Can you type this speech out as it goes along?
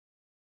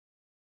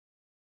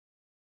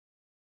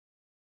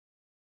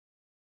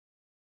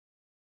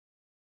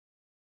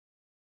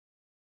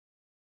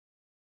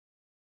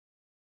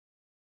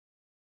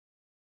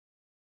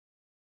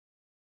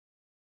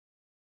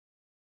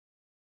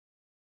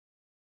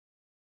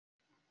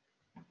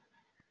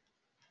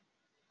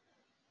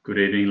Good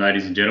evening,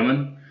 ladies and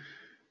gentlemen.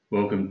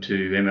 Welcome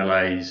to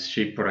MLA's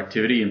Sheep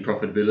Productivity and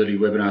Profitability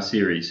webinar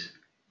series.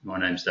 My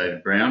name's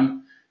David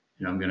Brown,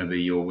 and I'm going to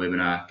be your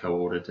webinar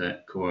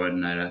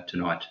coordinator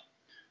tonight.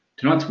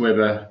 Tonight's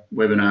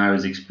webinar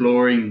is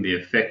exploring the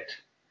effect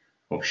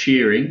of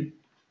shearing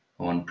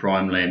on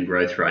prime lamb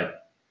growth rate,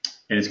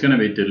 and it's going to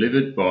be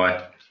delivered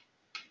by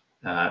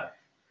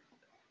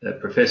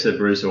Professor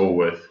Bruce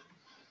Allworth.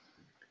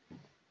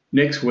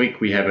 Next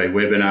week we have a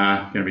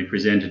webinar going to be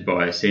presented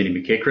by Sandy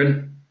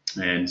McEachran,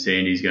 and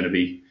Sandy's going to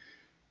be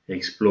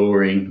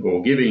exploring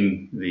or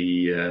giving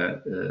the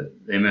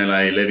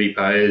MLA levy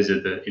payers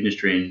at the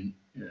industry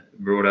and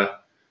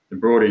the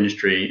broad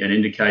industry an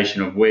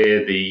indication of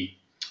where the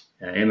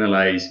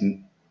MLA's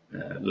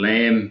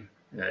lamb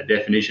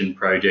definition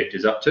project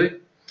is up to,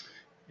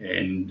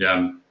 and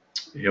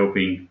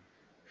helping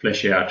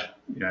flesh out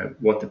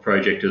what the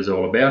project is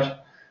all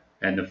about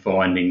and the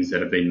findings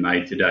that have been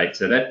made to date.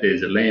 So that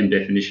there's a lamb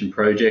definition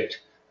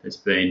project that's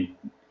been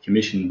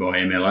commissioned by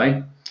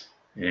MLA,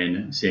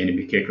 and Sandy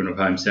McEachran of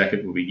Home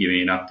Sacket will be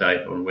giving an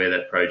update on where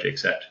that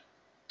project's at.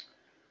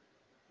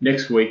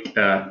 Next week,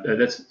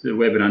 that's the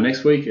webinar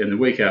next week, and the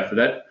week after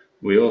that,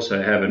 we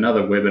also have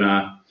another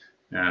webinar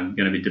going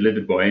to be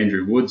delivered by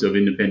Andrew Woods of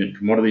Independent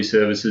Commodity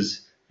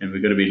Services, and we're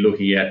going to be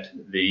looking at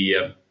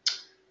the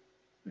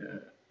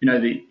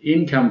the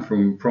income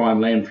from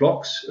prime lamb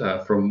flocks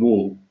from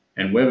wool,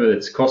 and whether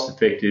it's cost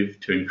effective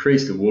to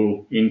increase the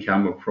wool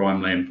income of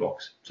prime lamb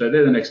flocks. So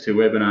they're the next two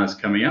webinars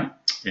coming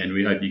up, and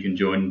we hope you can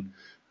join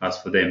us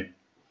for them.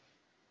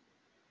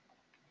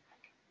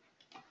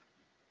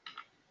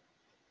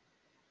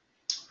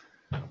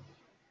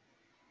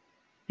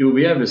 You'll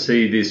be able to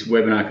see this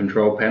webinar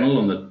control panel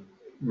on the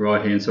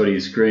right hand side of your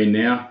screen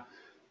now.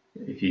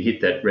 If you hit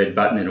that red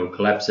button, it'll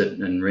collapse it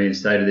and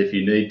reinstate it if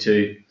you need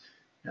to.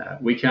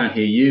 We can't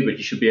hear you, but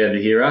you should be able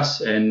to hear us,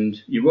 and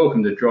you're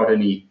welcome to jot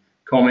any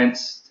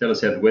comments, tell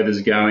us how the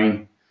weather's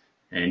going,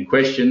 and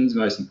questions,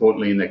 most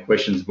importantly in the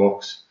questions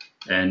box.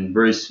 And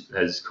Bruce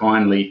has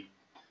kindly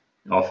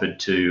offered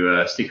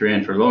to stick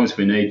around for as long as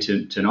we need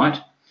to tonight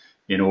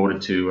in order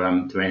to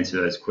answer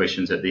those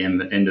questions at the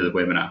end of the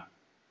webinar.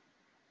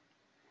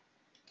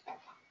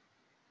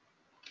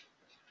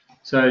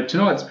 So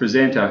tonight's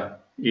presenter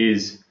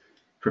is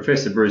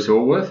Professor Bruce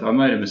Allworth. I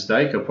made a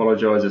mistake, I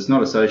apologise, it's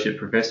not Associate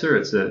Professor,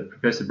 it's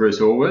Professor Bruce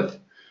Allworth.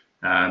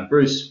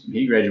 Bruce,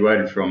 he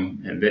graduated from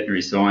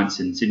Veterinary Science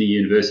in Sydney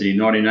University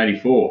in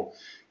 1984,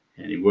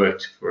 and he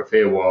worked for a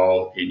fair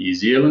while in New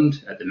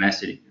Zealand at the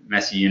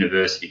Massey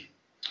University.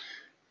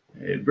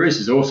 Bruce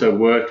has also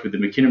worked with the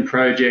McKinnon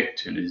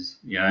Project, and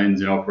he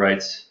owns and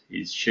operates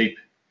his sheep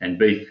and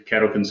beef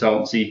cattle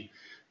consultancy,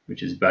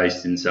 which is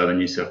based in southern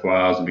New South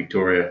Wales and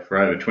Victoria for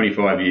over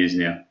 25 years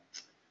now.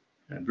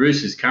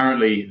 Bruce is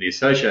currently the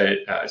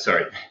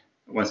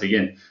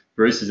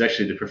Bruce is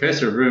actually the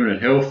Professor of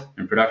Ruminant Health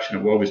and Production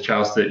at Walvis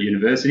Charles Sturt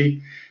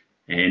University,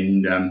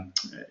 and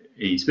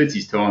he splits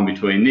his time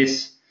between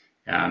this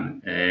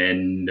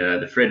and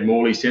the Fred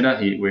Morley Centre,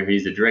 where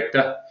he's the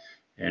director,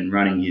 and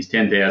running his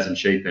 10,000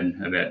 sheep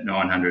and about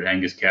 900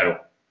 Angus cattle.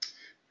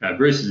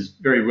 Bruce is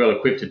very well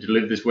equipped to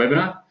deliver this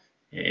webinar,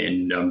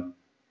 and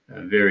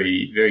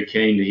very, very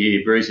keen to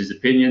hear Bruce's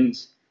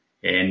opinions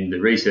and the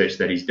research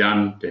that he's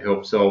done to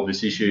help solve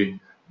this issue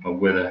of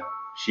whether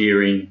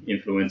shearing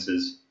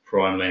influences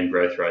prime lamb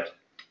growth rate.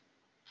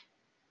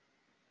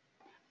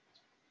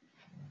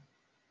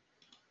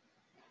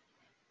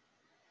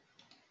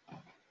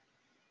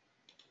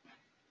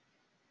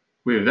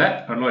 With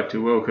that, I'd like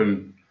to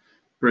welcome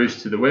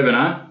Bruce to the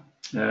webinar.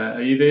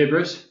 Are you there,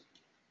 Bruce?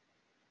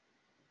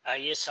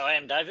 Yes, I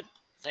am, David.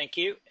 Thank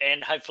you.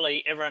 And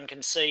hopefully everyone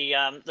can see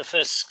the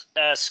first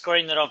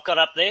screen that I've got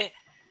up there.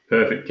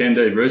 Perfect. Can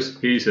do, Bruce.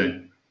 Hear you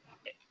soon.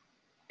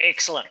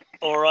 Excellent.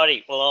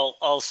 Alrighty. Well,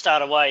 I'll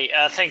start away.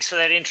 Thanks for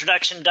that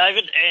introduction,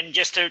 David. And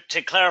just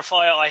to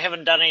clarify, I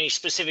haven't done any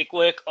specific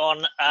work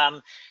on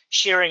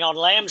shearing on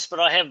lambs, but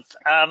I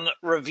have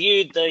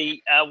reviewed the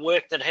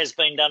work that has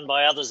been done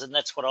by others, and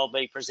that's what I'll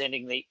be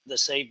presenting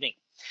this evening.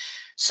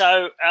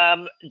 So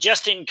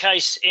just in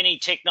case any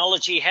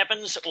technology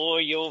happens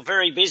or you're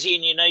very busy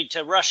and you need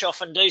to rush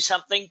off and do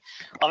something,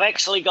 I've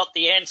actually got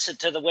the answer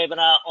to the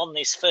webinar on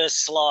this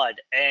first slide.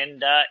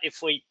 And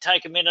if we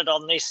take a minute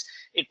on this,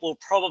 it will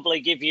probably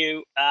give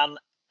you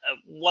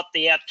what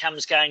the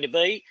outcome's going to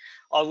be.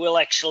 I will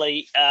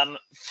actually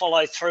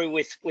follow through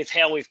with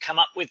how we've come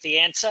up with the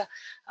answer,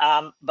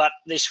 but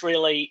this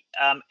really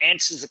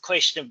answers the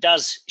question of,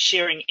 does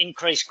shearing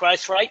increase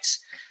growth rates?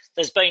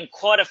 There's been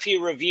quite a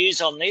few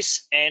reviews on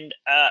this, and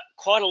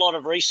quite a lot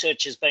of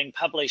research has been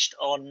published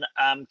on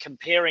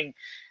comparing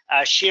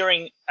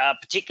shearing,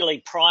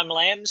 particularly prime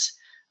lambs,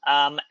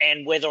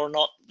 and whether or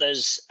not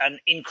there's an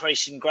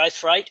increase in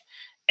growth rate.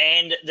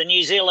 And the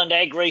New Zealand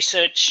Ag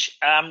Research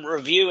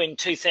Review in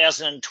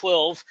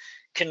 2012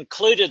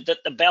 concluded that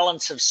the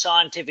balance of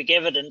scientific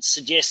evidence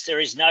suggests there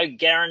is no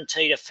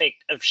guaranteed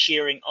effect of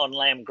shearing on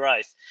lamb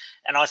growth.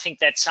 And I think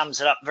that sums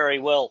it up very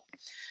well.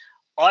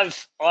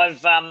 I've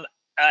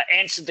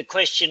answered the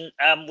question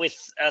with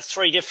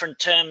 3 different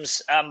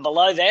terms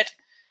below that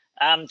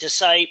to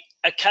say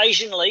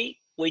occasionally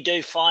we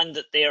do find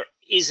that there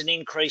is an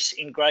increase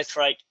in growth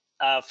rate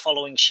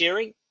following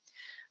shearing,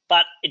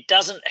 but it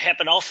doesn't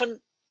happen often,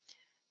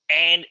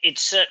 and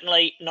it's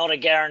certainly not a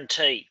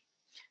guarantee.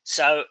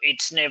 So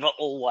it's never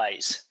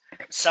always.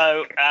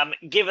 So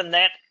given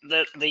that,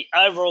 the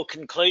overall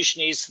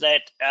conclusion is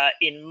that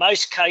in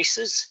most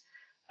cases,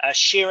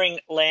 shearing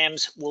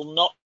lambs will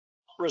not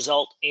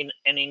result in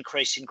an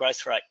increase in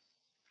growth rate.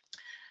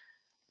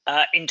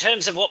 In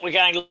terms of what we're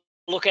going to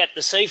look at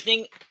this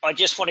evening, I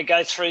just want to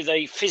go through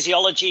the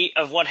physiology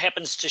of what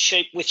happens to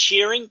sheep with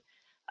shearing,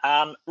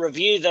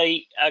 review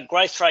the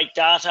growth rate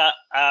data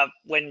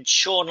when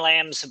shorn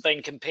lambs have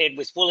been compared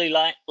with woolly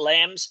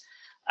lambs,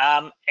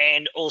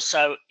 and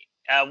also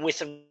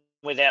with and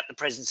without the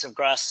presence of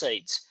grass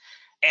seeds.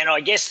 And I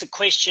guess the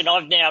question,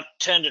 I've now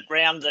turned it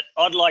round, that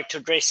I'd like to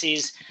address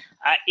is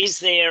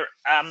there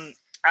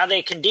are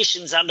there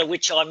conditions under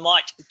which I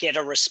might get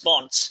a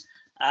response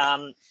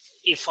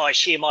if I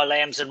shear my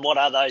lambs, and what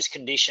are those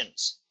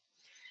conditions?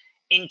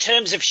 In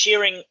terms of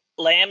shearing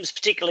lambs,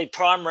 particularly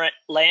primary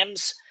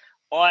lambs,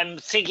 I'm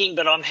thinking,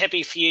 but I'm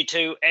happy for you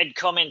to add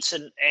comments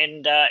and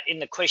in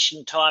the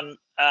question time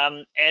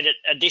add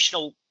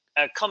additional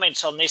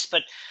comments on this,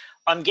 but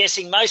I'm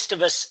guessing most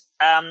of us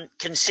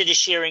consider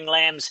shearing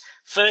lambs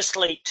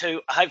firstly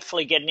to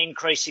hopefully get an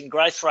increase in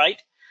growth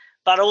rate,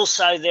 but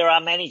also there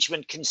are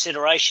management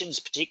considerations,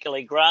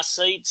 particularly grass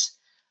seeds,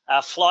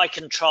 fly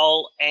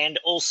control, and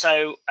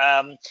also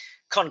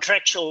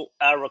contractual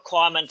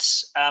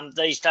requirements.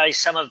 These days,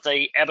 some of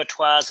the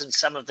abattoirs and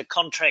some of the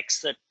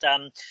contracts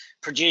that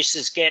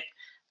producers get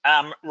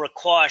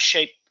require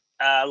sheep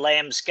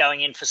lambs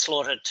going in for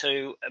slaughter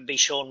to be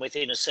shorn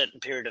within a certain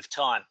period of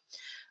time.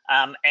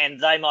 And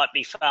they might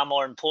be far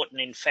more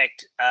important, in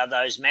fact,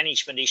 those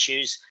management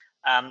issues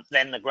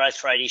than the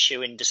growth rate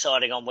issue in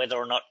deciding on whether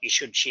or not you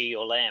should shear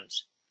your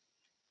lambs.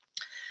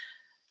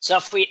 So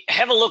if we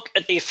have a look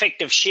at the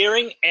effect of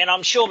shearing, and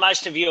I'm sure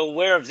most of you are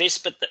aware of this,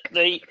 but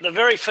the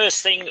very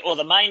first thing, or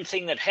the main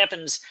thing that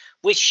happens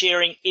with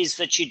shearing, is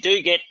that you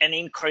do get an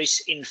increase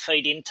in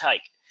feed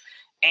intake.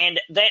 And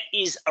that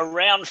is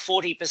around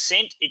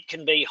 40%. It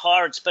can be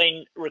higher. It's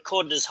been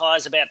recorded as high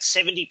as about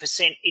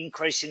 70%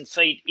 increase in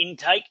feed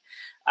intake.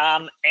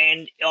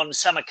 And on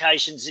some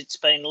occasions, it's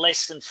been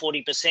less than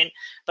 40%,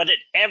 but it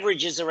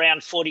averages around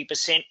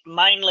 40%,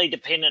 mainly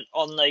dependent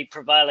on the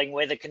prevailing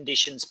weather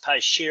conditions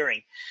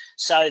post-shearing.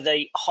 So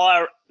the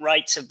higher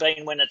rates have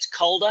been when it's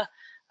colder,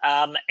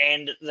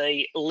 and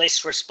the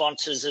less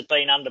responses have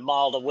been under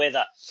milder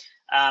weather.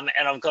 And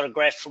I've got a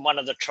graph from one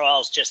of the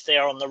trials just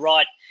there on the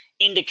right,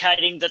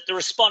 indicating that the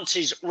response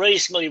is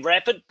reasonably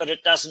rapid, but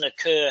it doesn't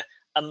occur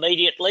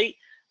immediately,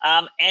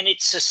 and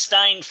it's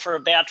sustained for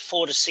about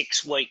 4 to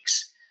 6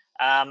 weeks.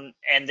 And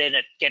then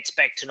it gets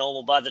back to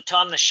normal. By the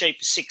time the sheep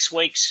is 6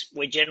 weeks,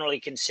 we generally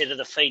consider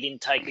the feed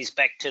intake is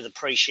back to the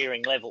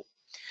pre-shearing level.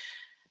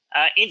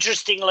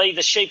 Interestingly,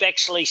 the sheep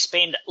actually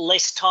spend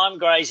less time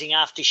grazing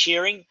after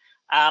shearing,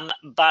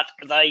 but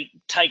they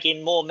take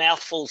in more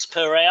mouthfuls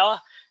per hour,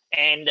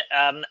 and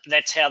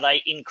that's how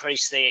they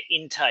increase their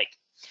intake.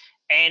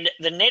 And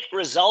the net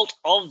result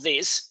of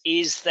this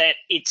is that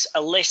it's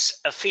a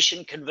less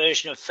efficient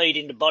conversion of feed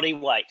into body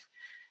weight.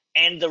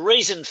 And the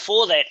reason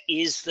for that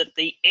is that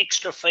the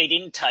extra feed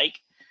intake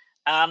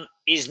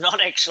is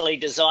not actually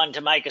designed to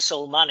make us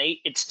all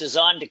money. It's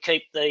designed to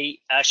keep the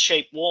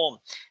sheep warm.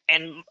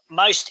 And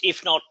most,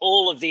 if not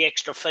all, of the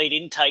extra feed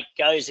intake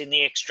goes in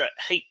the extra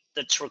heat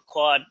that's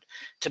required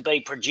to be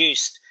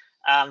produced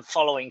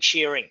following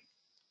shearing,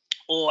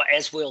 or,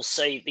 as we'll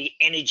see, the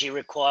energy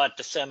required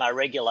to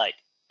thermoregulate.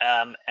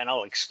 And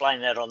I'll explain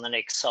that on the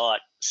next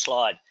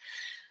slide.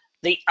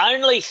 The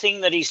only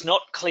thing that is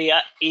not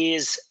clear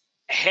is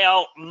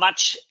how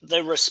much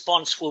the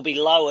response will be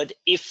lowered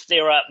if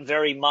there are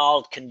very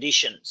mild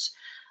conditions.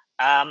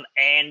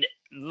 And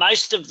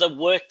most of the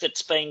work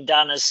that's been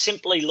done has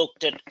simply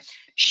looked at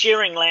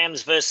shearing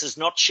lambs versus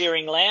not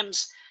shearing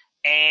lambs,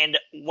 and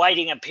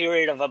waiting a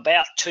period of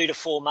about 2 to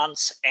 4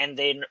 months and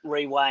then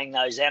reweighing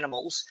those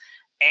animals.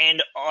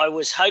 And I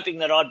was hoping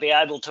that I'd be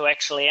able to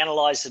actually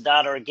analyse the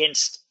data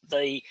against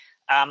the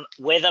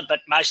weather, but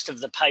most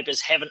of the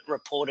papers haven't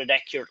reported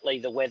accurately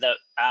the weather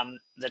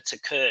that's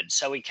occurred.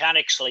 So we can't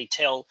actually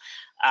tell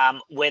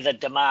whether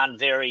demand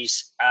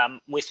varies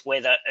with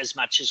weather as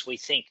much as we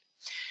think.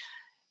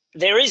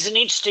 There is an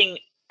interesting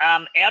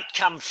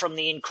outcome from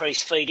the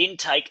increased feed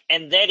intake,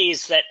 and that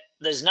is that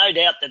there's no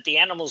doubt that the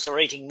animals are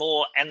eating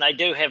more and they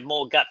do have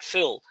more gut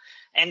fill.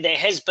 And there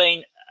has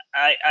been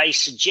a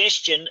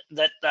suggestion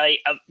that they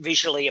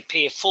visually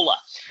appear fuller.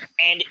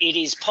 And it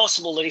is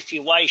possible that if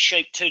you weigh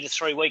sheep 2 to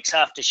 3 weeks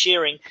after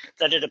shearing,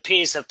 that it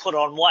appears they've put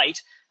on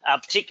weight,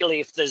 particularly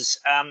if there's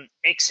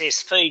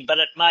excess feed, but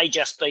it may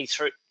just be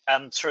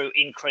through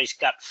increased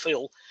gut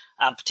fill,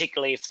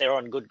 particularly if they're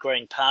on good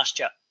green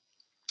pasture.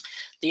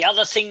 The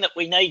other thing that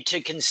we need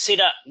to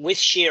consider with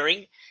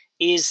shearing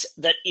is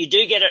that you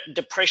do get a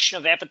depression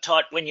of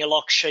appetite when you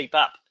lock sheep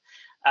up.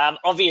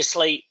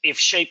 Obviously, if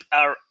sheep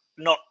are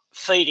not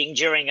feeding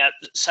during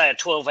say a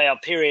 12-hour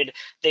period,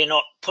 they're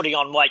not putting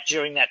on weight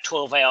during that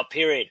 12-hour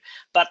period.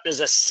 But there's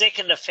a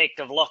second effect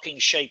of locking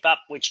sheep up,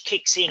 which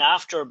kicks in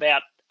after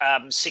about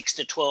 6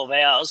 to 12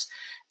 hours,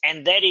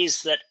 and that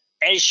is that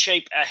as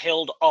sheep are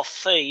held off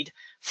feed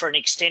for an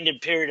extended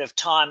period of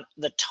time,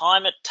 the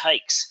time it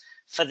takes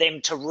for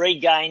them to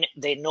regain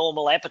their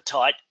normal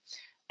appetite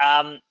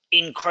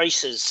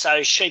increases.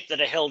 So sheep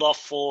that are held off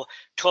for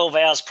 12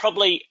 hours,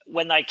 probably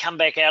when they come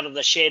back out of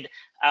the shed,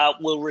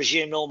 will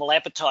resume normal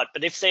appetite.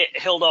 But if they're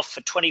held off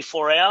for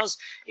 24 hours,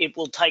 it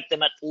will take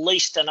them at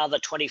least another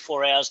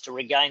 24 hours to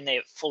regain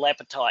their full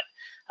appetite.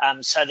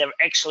 So they've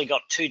actually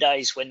got 2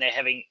 days when they're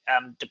having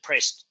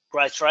depressed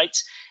growth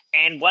rates.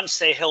 And once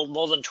they're held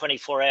more than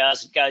 24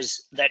 hours,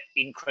 that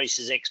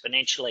increases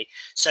exponentially.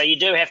 So you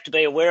do have to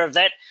be aware of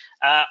that.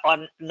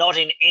 I'm not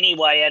in any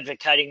way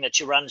advocating that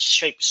you run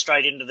sheep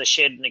straight into the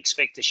shed and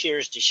expect the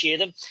shearers to shear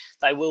them.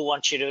 They will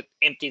want you to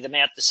empty them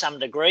out to some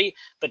degree,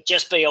 but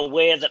just be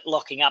aware that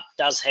locking up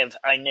does have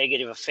a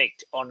negative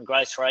effect on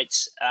growth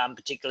rates,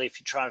 particularly if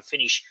you're trying to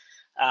finish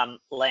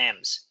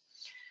lambs.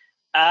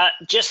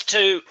 Just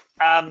to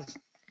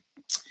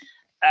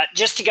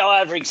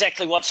go over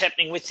exactly what's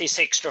happening with this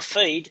extra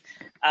feed,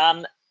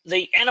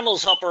 the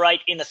animals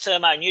operate in a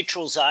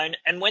thermoneutral zone,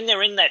 and when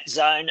they're in that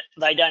zone,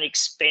 they don't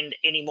expend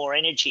any more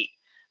energy.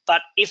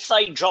 But if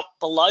they drop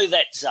below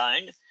that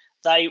zone,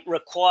 they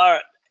require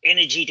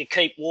energy to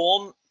keep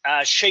warm.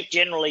 Sheep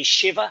generally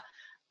shiver,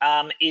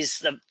 is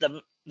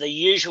the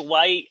usual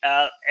way.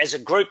 As a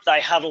group, they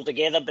huddle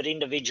together, but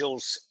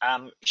individuals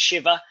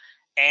shiver,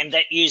 and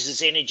that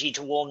uses energy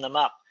to warm them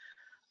up.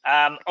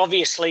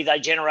 Obviously, they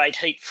generate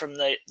heat from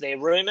their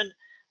rumen,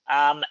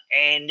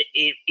 and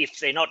if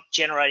they're not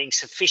generating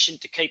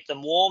sufficient to keep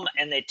them warm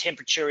and their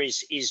temperature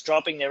is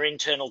dropping, their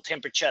internal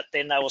temperature,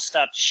 then they will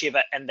start to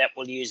shiver, and that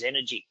will use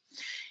energy.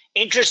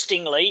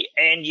 Interestingly,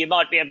 and you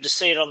might be able to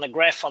see it on the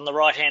graph on the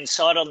right-hand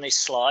side on this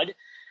slide,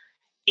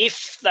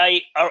 if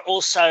they are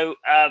also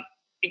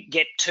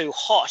get too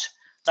hot,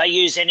 they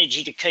use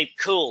energy to keep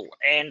cool.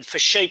 And for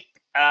sheep,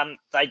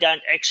 they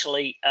don't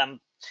actually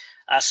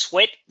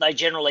sweat, they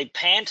generally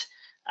pant,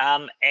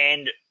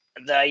 and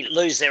they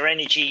lose their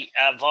energy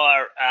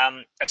via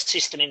a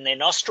system in their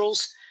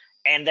nostrils,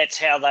 and that's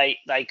how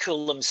they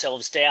cool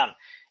themselves down.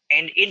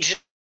 And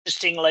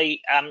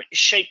interestingly,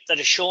 sheep that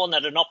are shorn,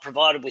 that are not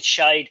provided with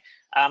shade,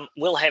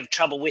 will have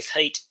trouble with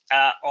heat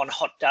on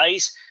hot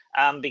days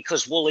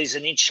because wool is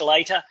an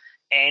insulator,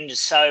 and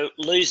so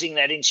losing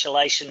that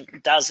insulation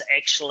does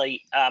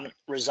actually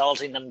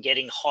result in them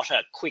getting hotter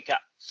quicker.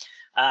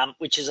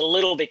 Which is a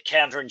little bit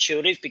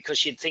counterintuitive,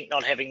 because you'd think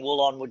not having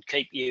wool on would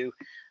keep you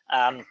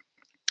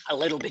a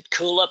little bit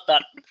cooler,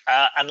 but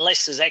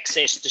unless there's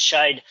access to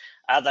shade,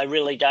 they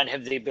really don't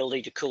have the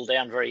ability to cool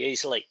down very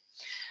easily.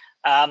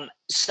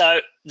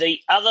 So the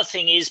other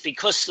thing is,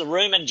 because the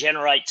rumen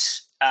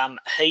generates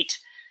heat,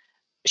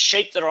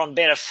 sheep that are on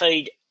better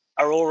feed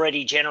are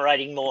already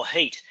generating more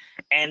heat,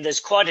 and there's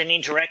quite an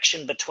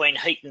interaction between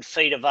heat and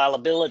feed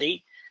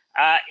availability.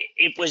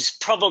 It was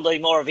probably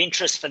more of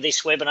interest for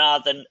this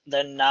webinar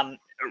than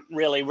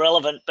really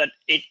relevant, but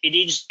it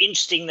is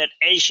interesting that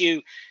as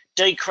you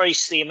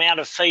decrease the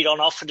amount of feed on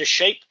offer to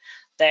sheep,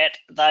 that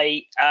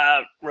they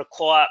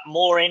require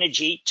more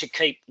energy to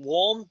keep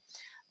warm.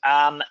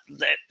 That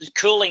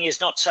cooling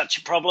is not such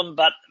a problem,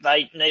 but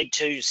they need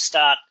to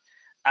start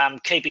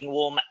keeping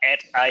warm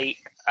at a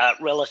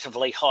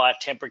relatively higher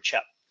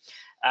temperature.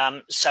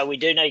 So we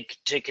do need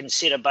to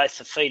consider both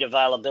the feed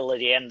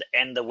availability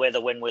and the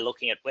weather when we're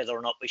looking at whether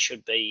or not we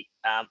should be,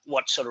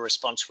 what sort of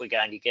response we're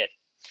going to get.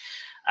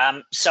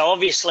 So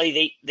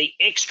obviously the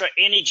extra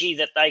energy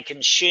that they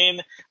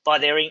consume by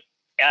their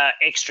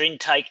extra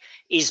intake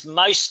is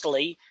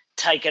mostly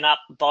taken up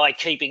by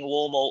keeping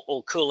warm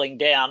or cooling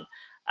down,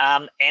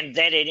 and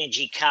that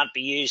energy can't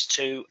be used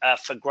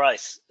for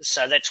growth.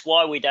 So that's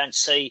why we don't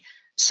see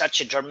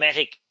such a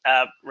dramatic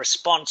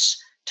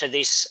response to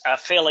this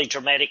fairly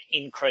dramatic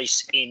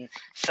increase in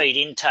feed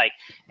intake.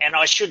 And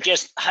I should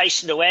just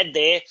hasten to add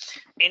there,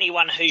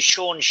 anyone who's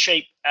shorn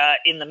sheep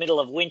in the middle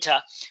of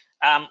winter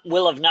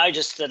will have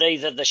noticed that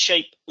either the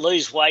sheep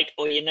lose weight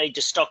or you need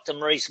to stock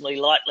them reasonably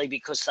lightly,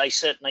 because they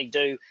certainly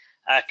do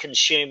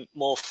consume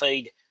more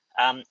feed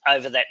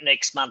over that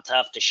next month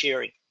after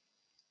shearing.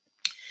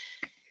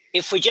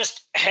 If we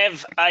just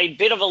have a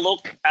bit of a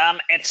look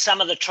at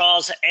some of the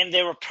trials, and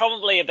there are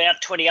probably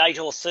about 28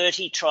 or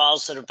 30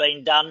 trials that have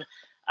been done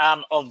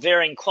of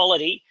varying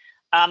quality,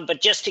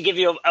 but just to give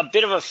you a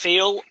bit of a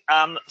feel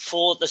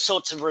for the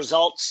sorts of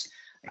results,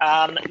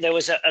 there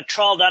was a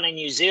trial done in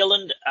New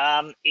Zealand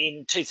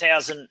in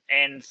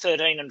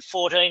 2013 and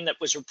 14 that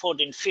was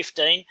reported in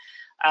 15.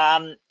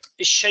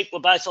 Sheep were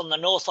both on the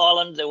North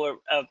Island. There were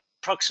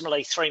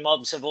approximately 3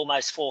 mobs of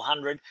almost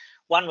 400.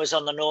 One was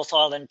on the North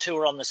Island, 2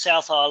 were on the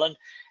South Island,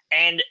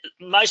 and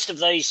most of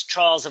these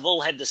trials have all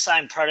had the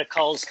same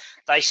protocols.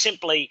 They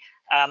simply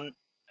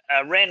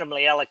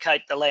randomly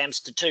allocate the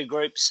lambs to 2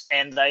 groups,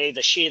 and they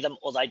either shear them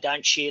or they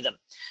don't shear them.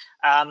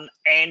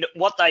 And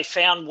what they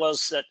found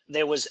was that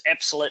there was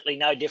absolutely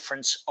no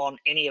difference on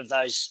any of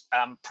those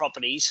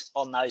properties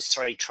on those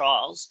 3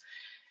 trials.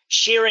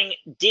 Shearing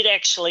did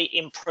actually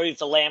improve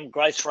the lamb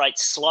growth rate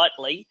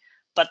slightly,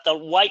 but the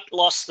weight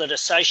loss that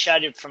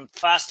associated from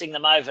fasting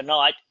them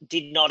overnight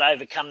did not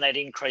overcome that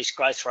increased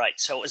growth rate.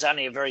 So it was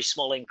only a very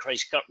small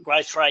increased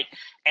growth rate,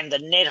 and the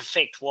net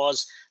effect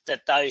was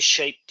that those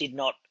sheep did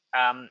not,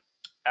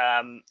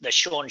 the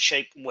shorn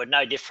sheep were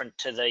no different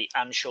to the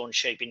unshorn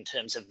sheep in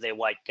terms of their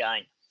weight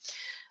gain.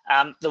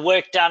 The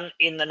work done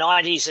in the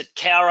 90s at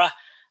Cowra,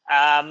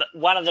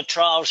 one of the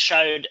trials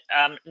showed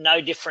no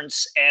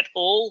difference at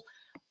all.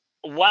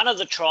 One of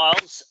the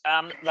trials,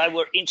 they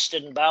were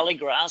interested in barley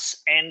grass,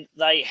 and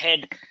they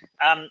had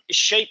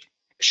sheep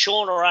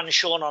shorn or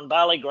unshorn on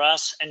barley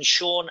grass and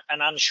shorn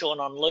and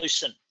unshorn on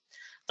lucerne.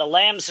 The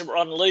lambs that were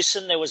on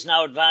lucerne, there was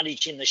no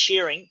advantage in the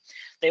shearing.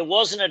 There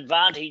was an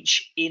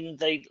advantage in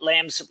the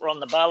lambs that were on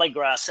the barley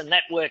grass, and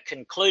that work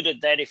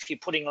concluded that if you're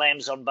putting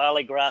lambs on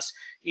barley grass,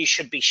 you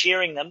should be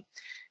shearing them.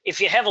 If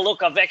you have a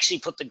look, I've actually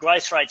put the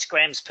growth rates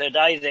grams per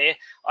day there.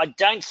 I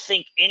don't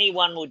think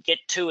anyone would get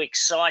too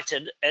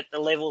excited at the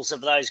levels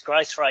of those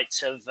growth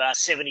rates of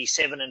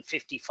 77 and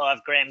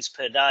 55 grams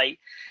per day.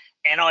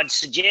 And I'd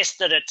suggest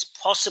that it's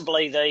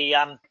possibly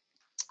the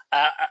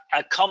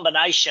a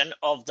combination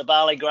of the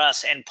barley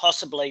grass and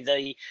possibly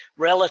the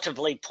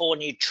relatively poor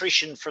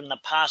nutrition from the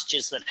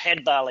pastures that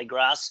had barley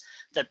grass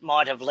that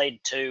might have led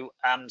to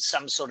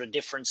some sort of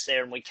difference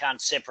there, and we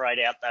can't separate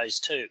out those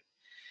two.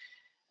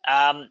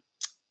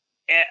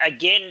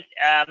 Again,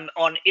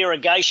 on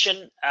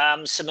irrigation,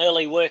 some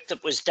early work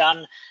that was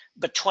done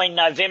between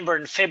November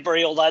and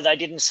February, although they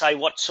didn't say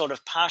what sort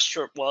of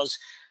pasture it was,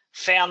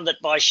 found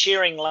that by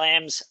shearing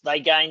lambs, they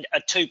gained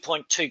a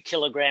 2.2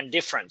 kilogram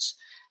difference.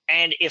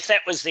 And if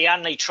that was the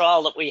only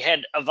trial that we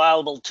had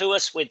available to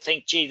us, we'd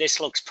think, gee, this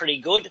looks pretty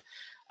good.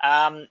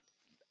 And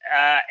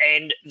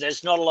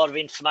there's not a lot of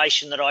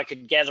information that I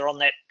could gather on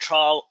that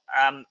trial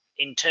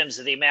in terms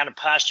of the amount of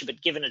pasture,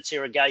 but given its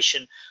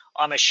irrigation,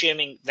 I'm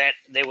assuming that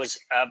there was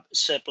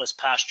surplus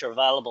pasture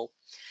available.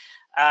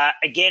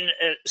 Again,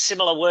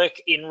 similar work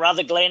in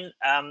Rutherglen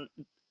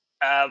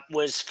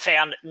was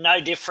found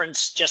no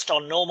difference just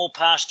on normal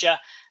pasture.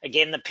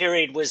 Again, the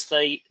period was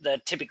the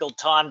typical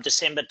time,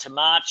 December to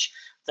March.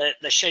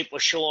 The sheep were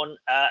shorn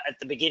at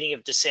the beginning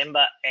of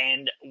December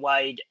and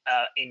weighed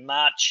in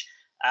March,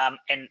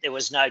 and there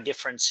was no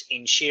difference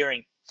in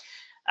shearing.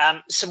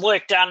 Some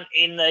work done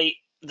in the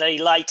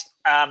late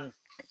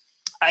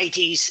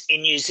 80s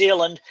in New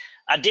Zealand.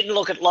 I didn't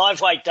look at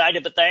live weight data,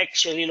 but they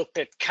actually looked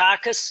at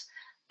carcass,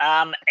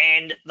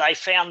 and they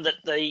found that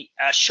the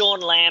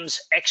shorn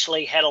lambs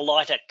actually had a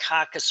lighter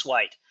carcass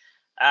weight.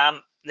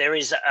 There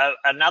is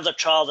another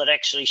trial that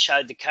actually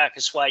showed the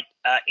carcass weight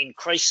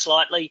increased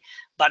slightly,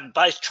 but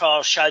both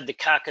trials showed the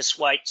carcass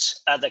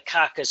weights, the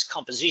carcass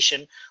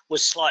composition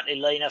was slightly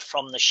leaner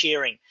from the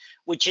shearing,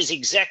 which is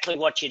exactly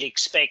what you'd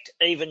expect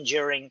even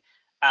during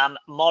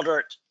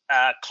moderate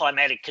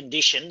climatic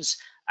conditions,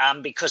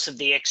 because of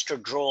the extra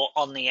draw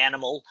on the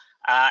animal,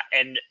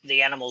 and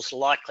the animal's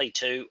likely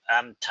to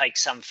take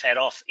some fat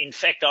off. In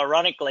fact,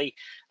 ironically,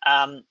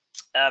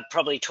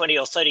 probably 20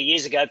 or 30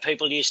 years ago,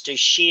 people used to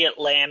shear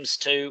lambs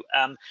to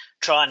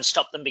try and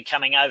stop them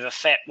becoming over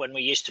fat when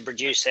we used to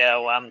produce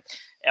our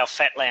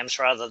fat lambs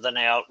rather than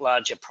our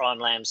larger prime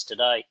lambs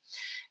today.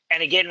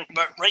 And again,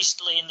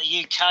 recently in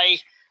the UK,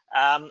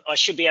 I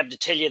should be able to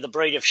tell you the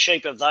breed of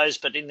sheep of those,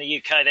 but in the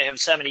UK they have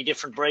so many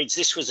different breeds.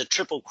 This was a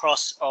triple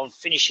cross of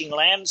finishing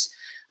lambs.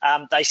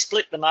 They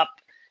split them up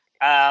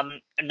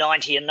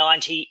 90 and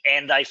 90,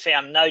 and they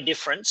found no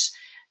difference.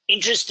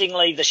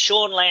 Interestingly, the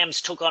shorn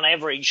lambs took on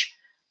average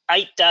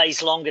 8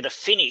 days longer to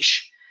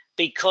finish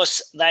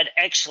because they'd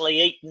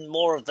actually eaten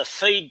more of the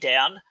feed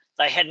down.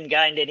 They hadn't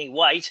gained any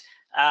weight,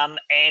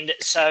 and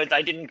so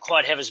they didn't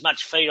quite have as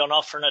much feed on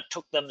offer, and it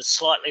took them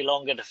slightly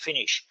longer to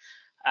finish.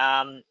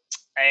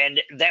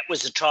 And that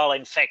was a trial,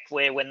 in fact,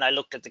 where when they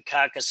looked at the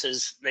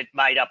carcasses, it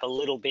made up a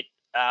little bit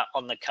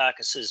on the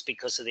carcasses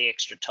because of the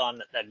extra time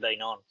that they'd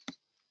been on.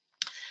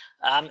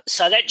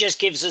 So that just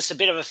gives us a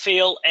bit of a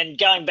feel. And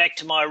going back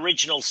to my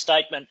original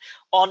statement,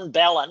 on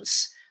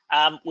balance,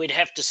 we'd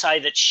have to say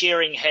that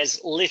shearing has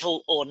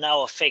little or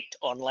no effect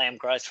on lamb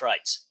growth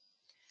rates.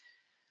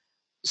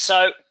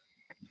 So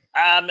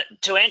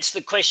to answer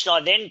the question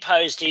I then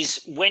posed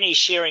is, when is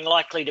shearing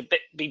likely to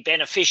be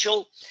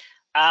beneficial?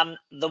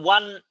 The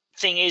one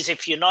thing is,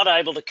 if you're not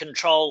able to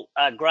control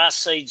grass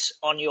seeds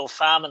on your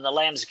farm and the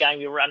lambs are going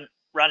to be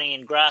running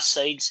in grass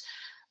seeds,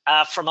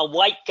 from a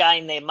weight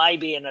gain, there may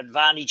be an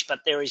advantage, but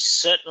there is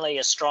certainly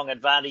a strong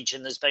advantage,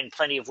 and there's been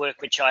plenty of work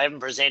which I haven't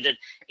presented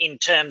in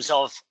terms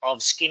of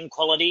skin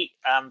quality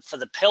for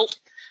the pelt.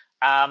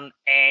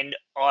 And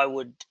I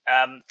would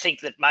think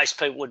that most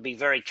people would be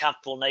very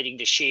comfortable needing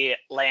to shear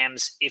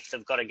lambs if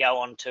they've got to go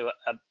onto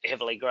a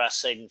heavily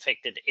grass seed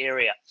infected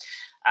area.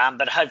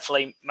 But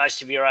hopefully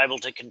most of you are able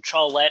to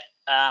control that,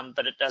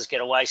 but it does get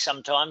away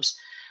sometimes.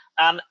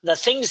 The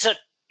things that,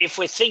 if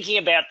we're thinking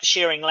about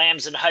shearing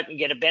lambs and hoping to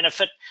get a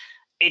benefit,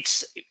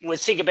 we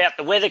think about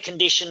the weather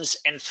conditions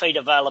and feed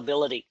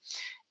availability.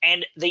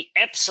 And the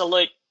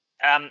absolute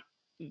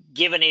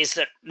given is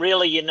that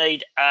really you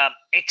need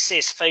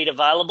excess feed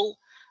available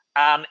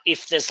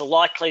if there's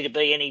likely to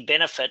be any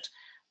benefit.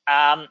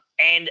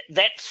 And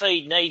that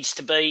feed needs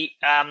to be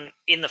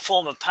in the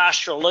form of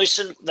pastural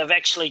lucerne. They've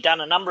actually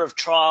done a number of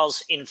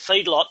trials in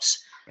feedlots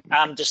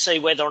to see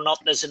whether or not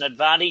there's an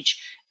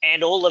advantage.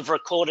 And all they've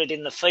recorded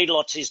in the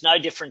feedlots is no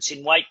difference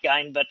in weight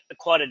gain, but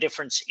quite a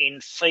difference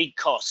in feed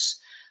costs.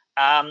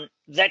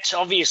 That's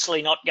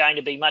obviously not going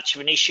to be much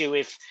of an issue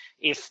if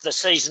the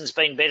season's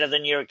been better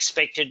than you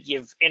expected,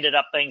 you've ended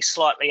up being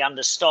slightly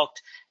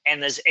understocked,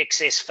 and there's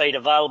excess feed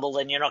available,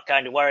 then you're not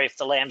going to worry if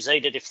the lambs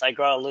eat it if they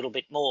grow a little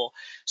bit more.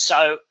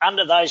 So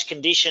under those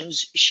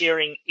conditions,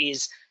 shearing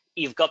is,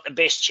 you've got the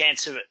best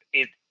chance of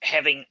it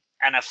having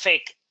an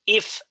effect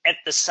if at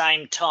the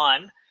same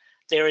time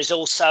there is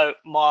also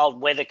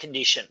mild weather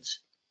conditions.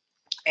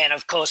 And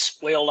of course,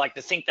 we all like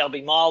to think they'll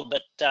be mild,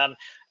 but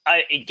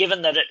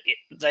given that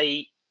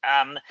the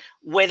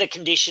weather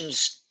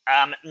conditions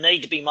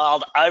need to be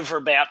mild over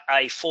about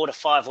a 4 to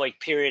 5 week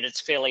period, it's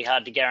fairly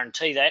hard to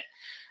guarantee that.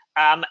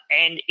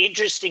 And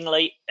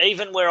interestingly,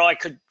 even where I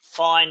could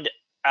find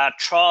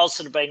trials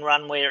that have been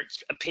run where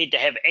it appeared to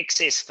have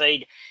excess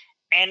feed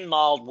and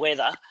mild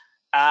weather,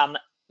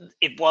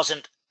 it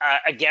wasn't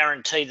a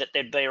guarantee that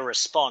there'd be a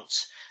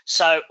response.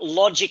 So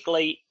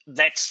logically,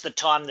 that's the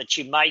time that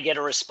you may get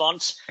a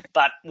response.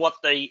 But what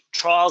the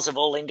trials have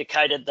all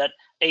indicated that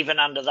even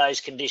under those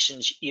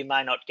conditions, you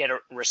may not get a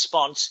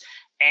response.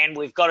 And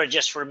we've got to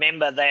just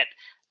remember that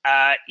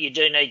you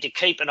do need to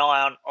keep an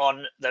eye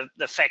on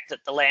the fact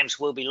that the lambs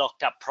will be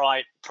locked up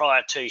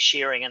prior to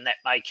shearing, and that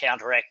may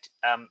counteract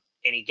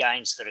any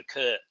gains that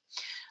occur.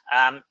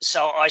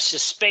 So I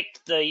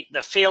suspect the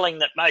feeling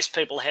that most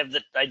people have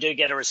that they do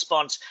get a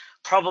response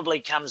probably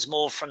comes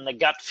more from the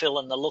gut feel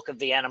and the look of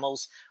the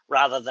animals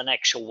rather than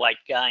actual weight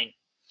gain.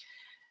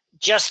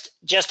 Just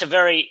a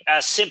very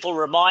simple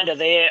reminder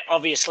there.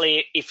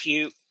 Obviously, if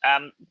you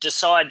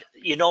decide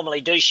you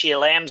normally do shear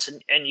lambs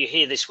and you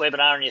hear this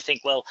webinar and you think,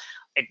 well,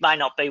 it may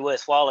not be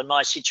worthwhile in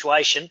my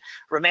situation,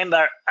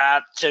 remember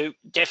to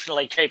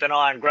definitely keep an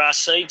eye on grass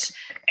seeds.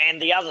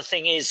 And the other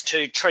thing is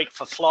to treat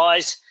for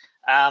flies.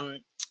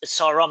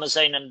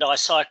 Cyromazine and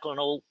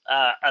dicyclonol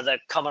are the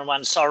common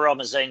ones.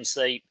 Cyromazine's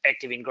the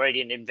active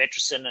ingredient in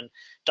Vetricin, and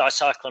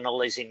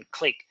dicyclonol is in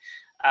Click.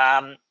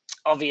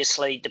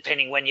 Obviously,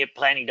 depending when you're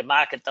planning to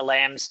market the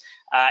lambs,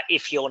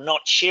 if you're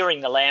not shearing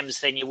the lambs,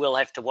 then you will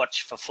have to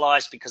watch for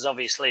flies, because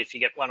obviously if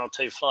you get 1 or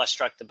 2 fly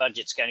struck, the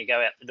budget's going to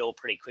go out the door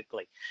pretty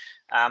quickly.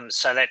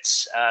 So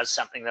that's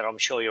something that I'm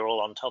sure you're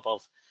all on top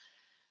of.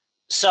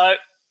 So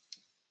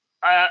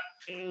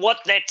what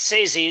that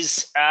says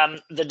is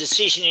the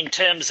decision in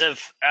terms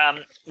of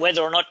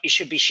whether or not you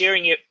should be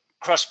shearing your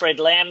crossbred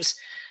lambs,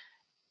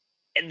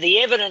 the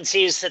evidence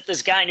is that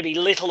there's going to be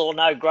little or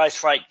no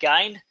growth rate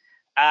gain.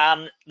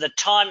 The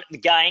time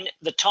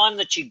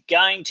that you're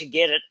going to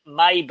get it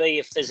may be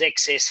if there's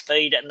excess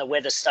feed and the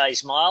weather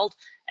stays mild,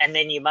 and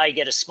then you may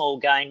get a small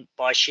gain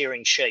by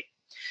shearing sheep.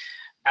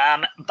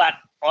 But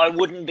I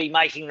wouldn't be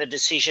making the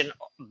decision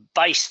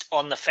based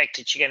on the fact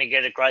that you're going to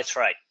get a growth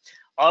rate.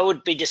 I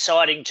would be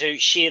deciding to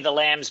shear the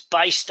lambs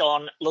based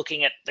on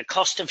looking at the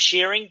cost of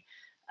shearing,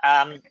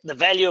 the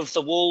value of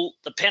the wool,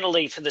 the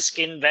penalty for the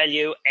skin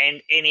value,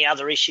 and any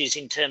other issues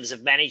in terms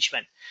of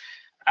management.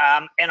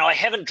 And I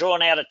haven't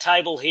drawn out a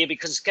table here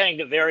because it's going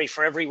to vary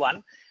for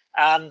everyone.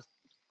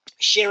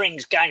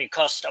 Shearing's going to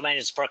cost, I mean,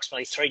 it's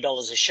approximately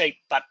 $3 a sheep,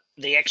 but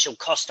the actual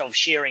cost of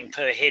shearing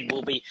per head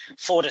will be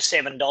 $4 to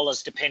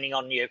 $7 depending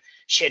on your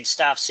shed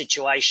staff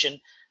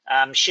situation.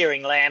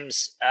 Shearing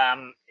lambs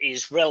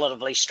is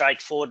relatively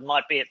straightforward,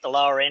 might be at the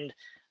lower end,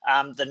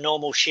 the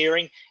normal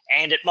shearing,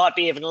 and it might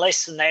be even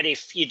less than that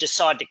if you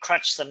decide to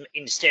crutch them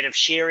instead of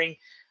shearing.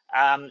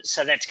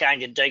 So that's going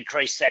to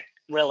decrease that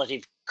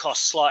relative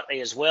cost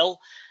slightly as well.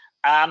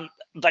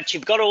 But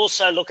you've got to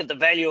also look at the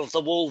value of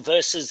the wool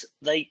versus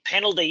the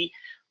penalty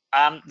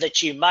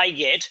that you may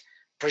get,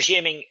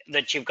 presuming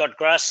that you've got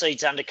grass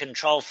seeds under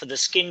control for the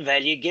skin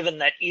value, given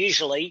that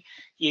usually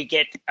you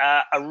get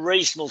a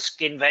reasonable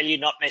skin value,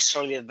 not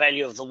necessarily the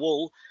value of the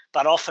wool,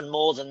 but often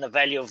more than the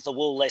value of the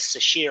wool less the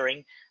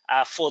shearing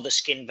for the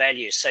skin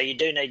value. So you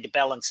do need to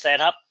balance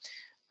that up.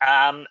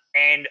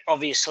 And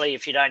obviously,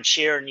 if you don't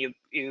shear and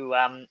you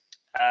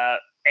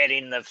add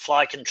in the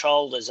fly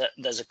control,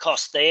 there's a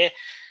cost there.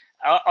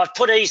 I've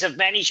put ease of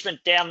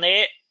management down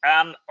there.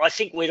 I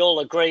think we'd all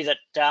agree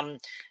that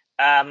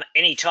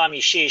any time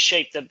you shear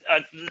sheep,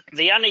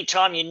 the only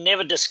time you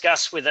never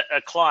discuss with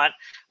a client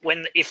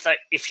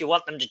if you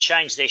want them to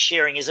change their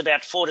shearing is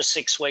about 4 to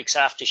 6 weeks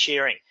after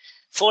shearing.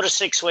 4 to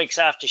 6 weeks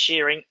after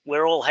shearing,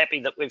 we're all happy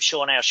that we've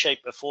shorn our sheep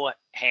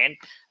beforehand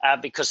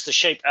because the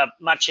sheep are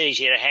much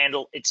easier to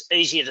handle. It's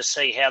easier to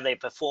see how they're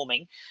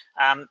performing.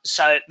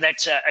 So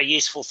that's a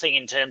useful thing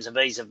in terms of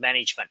ease of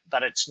management,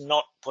 but it's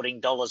not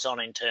putting dollars on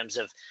in terms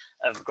of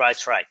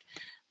growth rate.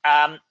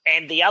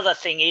 And the other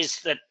thing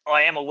is that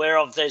I am aware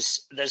of,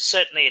 there's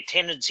certainly a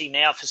tendency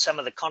now for some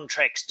of the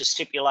contracts to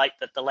stipulate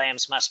that the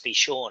lambs must be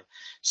shorn.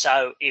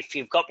 So if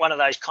you've got one of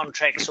those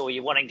contracts or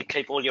you're wanting to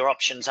keep all your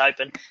options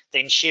open,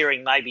 then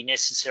shearing may be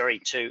necessary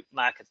to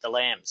market the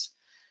lambs.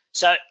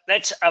 So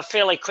that's a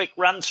fairly quick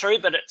run through,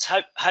 but it's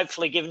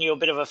hopefully given you a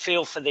bit of a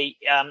feel for the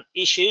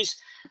issues.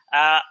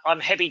 I'm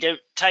happy to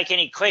take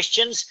any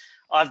questions.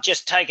 I've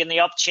just taken the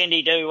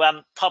opportunity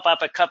to pop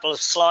up a couple of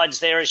slides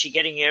there as you're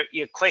getting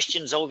your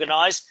questions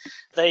organised.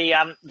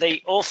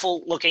 The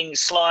awful looking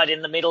slide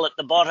in the middle at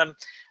the bottom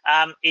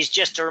is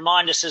just to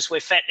remind us as we're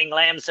fattening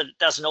lambs that it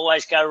doesn't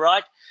always go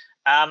right.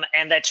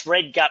 And that's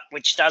red gut,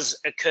 which does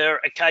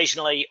occur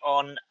occasionally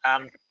on,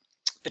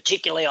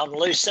 particularly on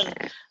lucerne.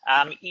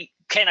 It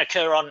can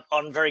occur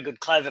on very good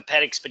clover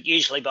paddocks, but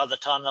usually by the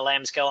time the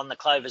lambs go on, the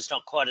clover's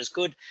not quite as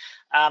good.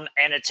 And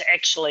it's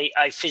actually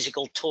a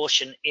physical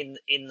torsion in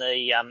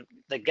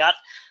the gut.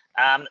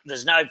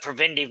 There's no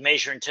preventive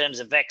measure in terms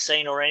of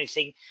vaccine or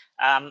anything.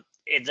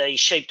 The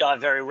sheep die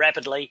very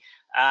rapidly.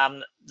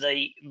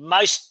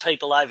 Most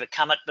people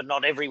overcome it, but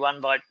not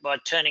everyone, by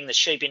turning the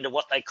sheep into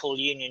what they call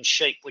union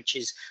sheep, which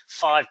is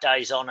 5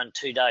 days on and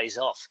 2 days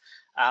off.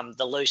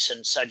 The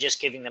lucerne, so just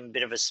giving them a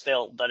bit of a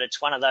spell, but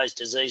it's one of those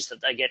diseases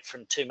that they get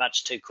from too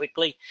much too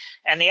quickly.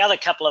 And the other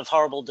couple of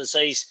horrible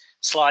disease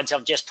slides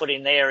I've just put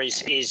in there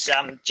is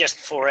just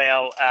for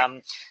our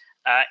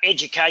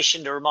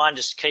education, to remind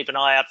us to keep an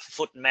eye out for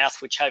foot and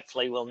mouth, which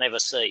hopefully we'll never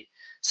see.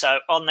 So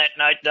on that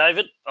note,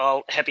 David,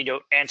 I'll happy to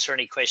answer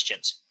any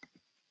questions.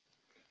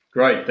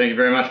 Great, thank you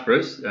very much,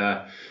 Bruce.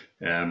 A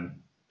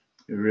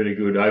really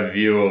good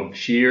overview of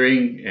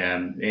shearing,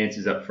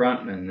 answers up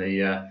front, and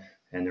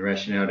the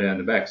rationale down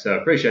the back. So I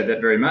appreciate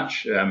that very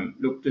much.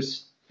 Look,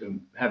 just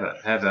have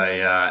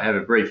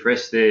a brief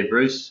rest there,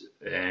 Bruce,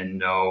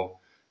 and I'll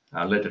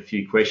let a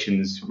few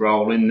questions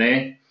roll in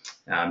there.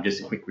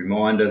 Just a quick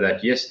reminder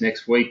that yes,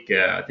 next week,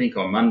 I think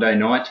on Monday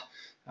night,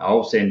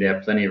 I'll send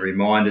out plenty of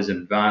reminders in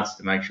advance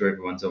to make sure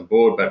everyone's on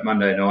board. But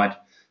Monday night,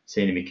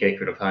 Senior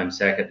McEachran of Home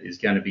Sacket is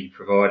going to be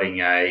providing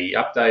a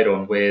update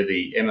on where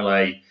the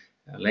MLA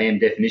lamb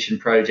definition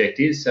project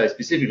is. So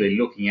specifically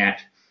looking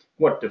at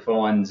what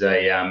defines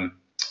a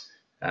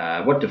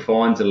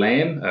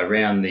lamb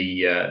around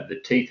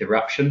the teeth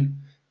eruption,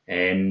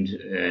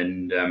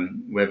 and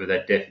whether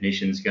that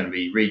definition is going to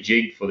be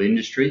rejigged for the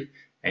industry,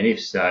 and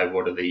if so,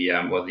 what are the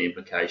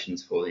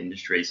implications for the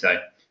industry? So,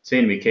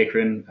 Senior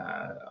McEachran,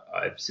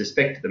 I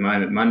suspect at the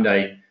moment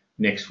Monday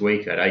next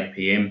week at 8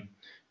 p.m,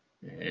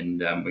 and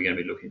we're going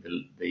to be looking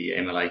at the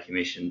MLA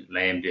commissioned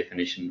lamb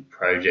definition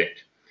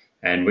project,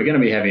 and we're going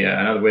to be having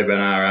another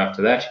webinar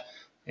after that,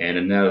 and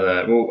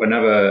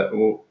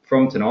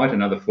from tonight,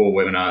 another 4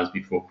 webinars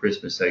before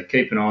Christmas. So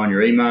keep an eye on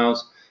your emails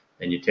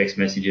and your text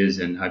messages,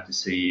 and hope to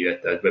see you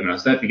at those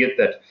webinars. Don't forget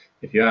that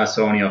if you are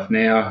signing off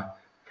now,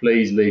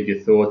 please leave your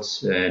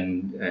thoughts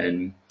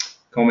and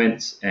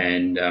comments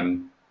and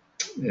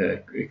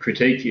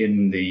critique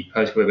in the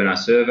post-webinar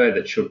survey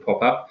that should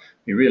pop up.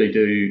 We really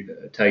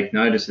do take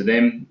notice of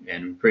them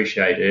and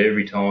appreciate it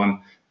every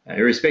time,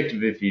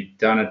 irrespective if you've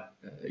done it.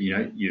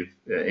 You've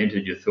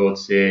entered your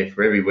thoughts there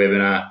for every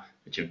webinar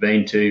that you've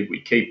been to. We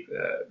keep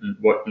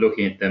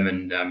looking at them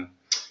and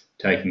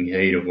taking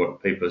heed of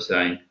what people are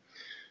saying.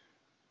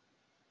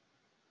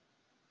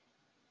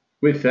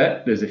 With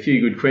that, there's a few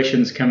good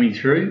questions coming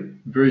through.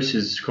 Bruce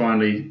has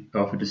kindly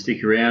offered to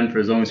stick around for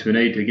as long as we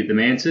need to get them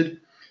answered.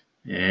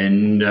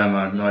 And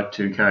I'd like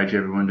to encourage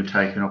everyone to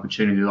take an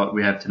opportunity like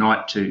we have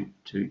tonight to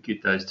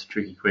get those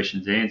tricky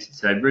questions answered.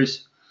 So,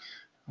 Bruce,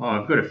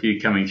 I've got a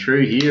few coming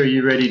through here. Are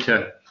you ready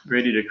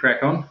to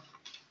crack on?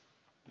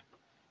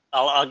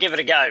 I'll give it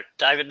a go,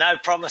 David. No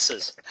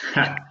promises.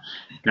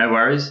 No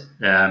worries.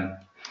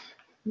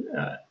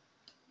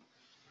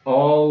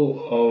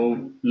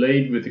 I'll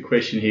lead with the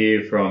question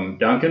here from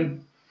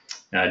Duncan.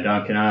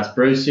 Duncan asked,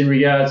 Bruce, in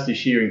regards to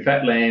shearing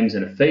fat lambs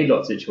in a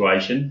feedlot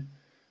situation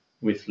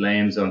with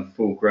lambs on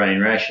full grain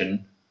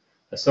ration,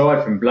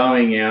 aside from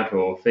blowing out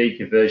or feed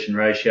conversion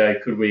ratio,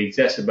 could we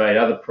exacerbate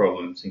other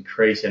problems,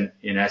 increase in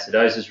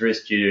acidosis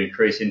risk due to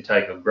increased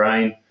intake of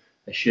grain,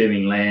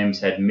 assuming lambs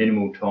had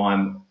minimal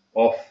time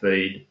off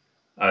feed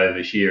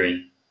over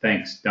shearing?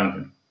 Thanks,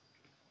 Duncan.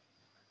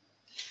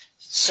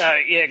 So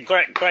yeah,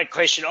 great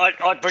question. I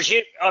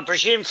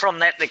presume from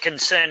that the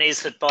concern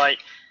is that by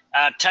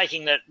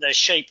taking the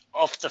sheep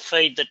off the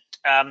feed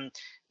that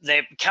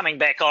they're coming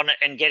back on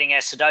and getting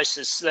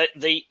acidosis.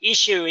 The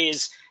issue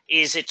is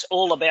it's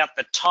all about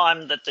the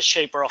time that the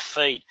sheep are off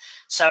feed.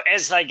 So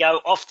as they go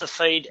off the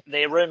feed,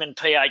 their rumen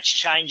pH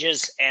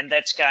changes, and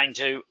that's going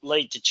to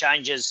lead to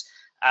changes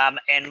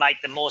and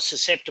make them more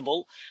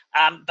susceptible.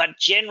 But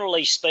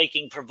generally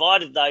speaking,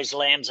 provided those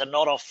lambs are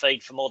not off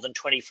feed for more than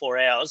 24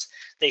 hours,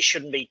 there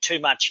shouldn't be too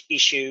much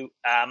issue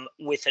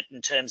with it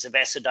in terms of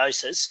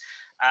acidosis,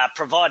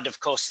 provided, of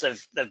course,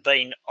 they've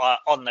been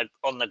on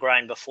the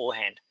grain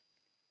beforehand.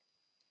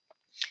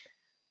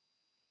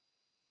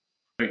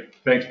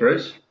 Thanks,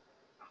 Bruce.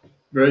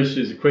 Bruce,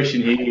 there's a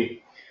question here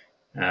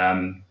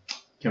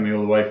coming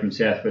all the way from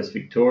Southwest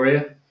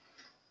Victoria.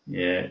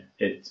 Yeah.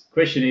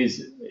 Question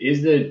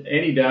is there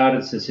any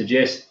data to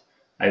suggest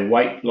a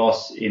weight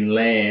loss in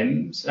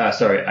lambs?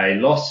 A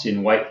loss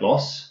in weight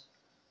loss.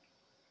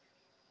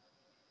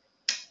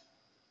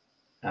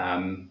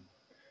 I'm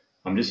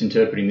just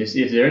interpreting this.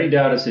 Is there any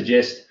data to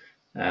suggest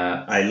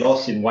a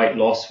loss in weight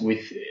loss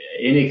with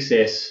in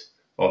excess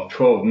of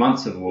 12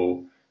 months of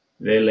wool?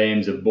 Their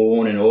lambs are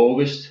born in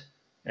August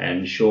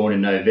and shorn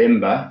in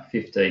November,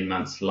 15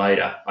 months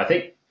later. I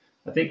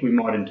think we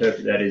might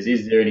interpret that as,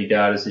 is there any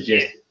data to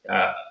suggest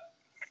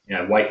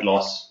weight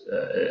loss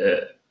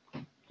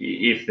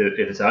if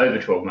it's over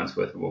 12 months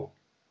worth of wool?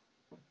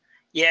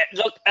 Yeah,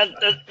 look,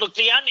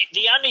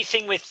 the only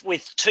thing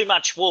with too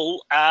much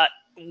wool,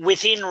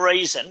 within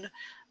reason,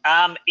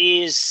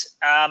 is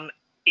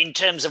in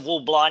terms of wool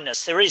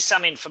blindness. There is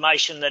some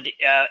information that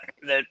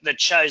that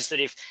shows that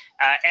if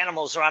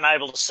animals are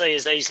unable to see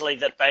as easily,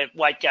 that their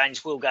weight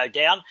gains will go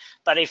down.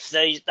 But if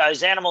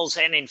those animals,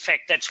 and in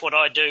fact that's what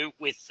I do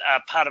with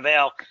part of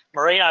our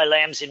merino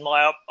lambs in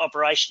my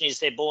operation, is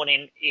they're born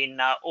in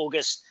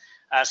August,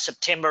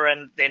 September,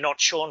 and they're not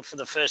shorn for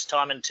the first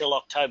time until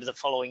October the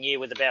following year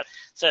with about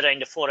 13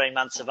 to 14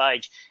 months of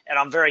age. And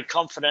I'm very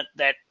confident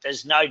that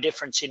there's no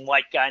difference in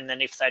weight gain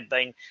than if they'd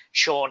been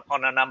shorn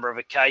on a number of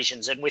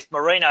occasions. And with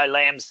merino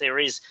lambs, there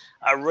is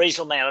a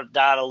reasonable amount of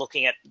data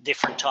looking at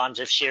different times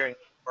of shearing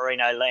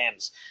merino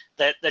lambs.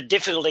 The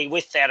difficulty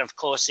with that, of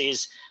course,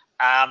 is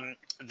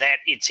that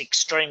it's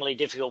extremely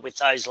difficult with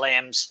those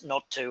lambs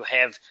not to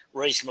have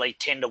reasonably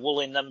tender wool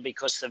in them,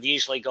 because they've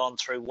usually gone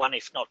through one,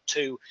 if not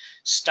two,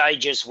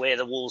 stages where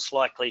the wool's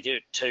likely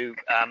to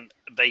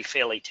be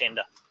fairly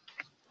tender.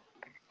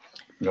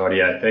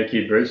 Rightio, thank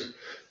you, Bruce.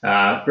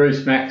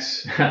 Bruce,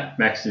 Max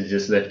has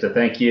just left a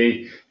thank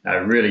you.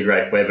 A really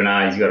great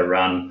webinar. He's got to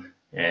run,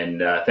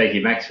 and thank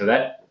you, Max, for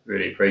that.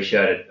 Really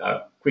appreciate it.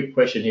 Quick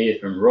question here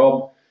from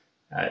Rob.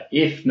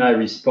 If no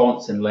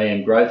response in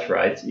lamb growth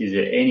rates, is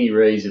there any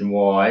reason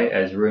why,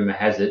 as rumour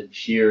has it,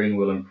 shearing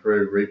will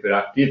improve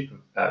reproductive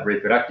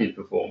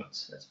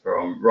performance? That's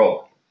from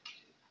Rob.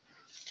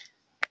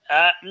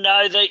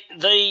 No,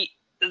 the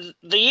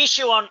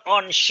issue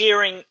on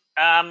shearing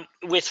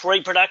with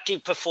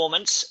reproductive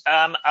performance,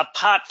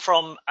 apart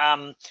from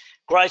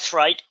growth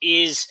rate,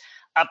 is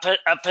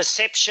a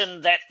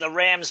perception that the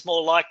ram's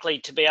more likely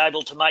to be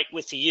able to mate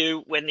with the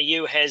ewe when the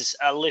ewe has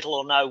little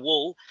or no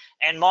wool.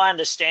 And my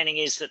understanding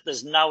is that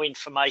there's no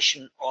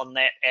information on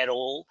that at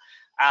all.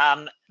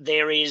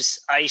 There is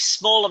a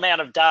small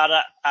amount of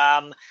data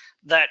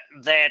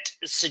that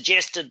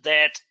suggested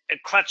that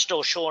crutched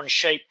or shorn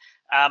sheep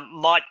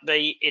might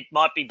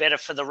be better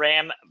for the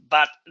ram,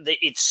 but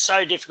it's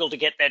so difficult to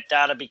get that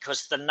data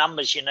because the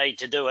numbers you need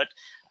to do it,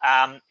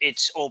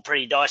 it's all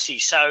pretty dicey.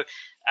 So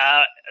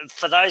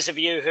for those of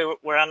you who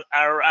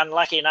are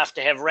unlucky enough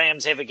to have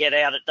rams ever get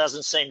out, it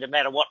doesn't seem to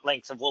matter what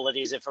length of wool it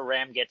is if a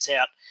ram gets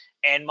out.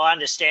 And my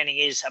understanding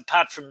is,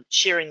 apart from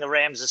shearing, the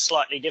rams are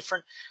slightly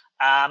different,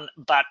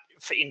 but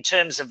in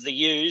terms of the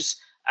ewes,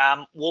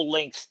 wool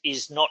length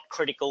is not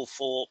critical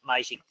for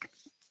mating.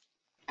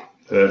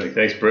 Perfect.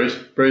 Thanks, Bruce.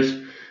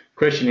 Bruce,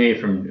 question here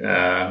from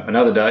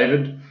another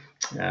David.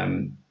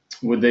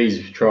 Would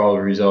these trial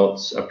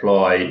results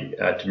apply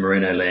to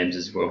merino lambs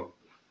as well?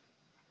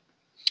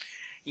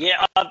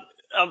 Yeah,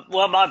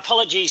 well, my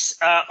apologies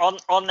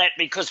on that,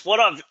 because what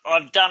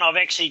I've done, I've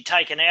actually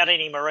taken out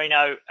any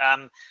merino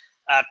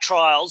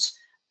trials.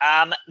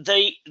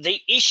 The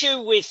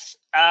issue with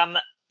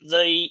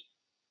the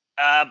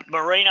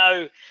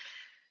merino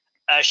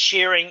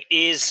shearing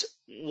is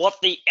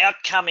what the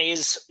outcome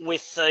is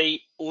with the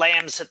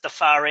lambs at the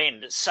far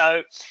end.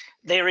 So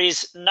there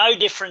is no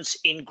difference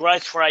in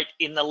growth rate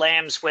in the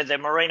lambs whether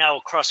merino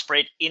or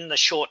crossbred in the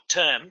short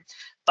term.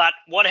 But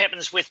what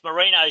happens with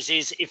merinos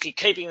is, if you're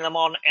keeping them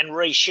on and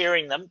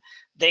re-shearing them,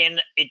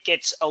 then it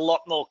gets a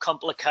lot more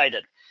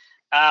complicated.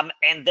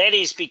 And that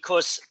is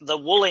because the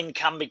wool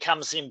income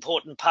becomes an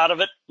important part of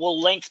it, wool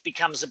length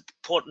becomes an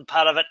important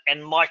part of it,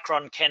 and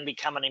micron can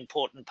become an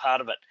important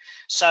part of it.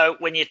 So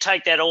when you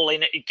take that all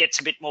in, it gets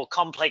a bit more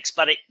complex,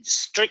 but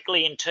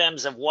strictly in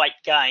terms of weight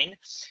gain,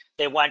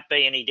 there won't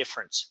be any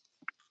difference.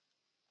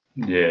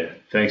 Yeah,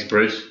 thanks,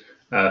 Bruce.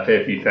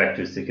 Fair few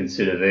factors to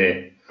consider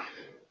there.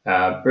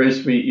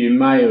 Bruce, you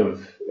may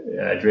have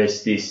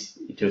addressed this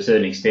to a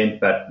certain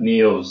extent, but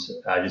Neil's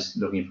just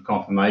looking for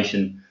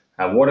confirmation.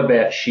 What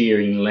about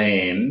shearing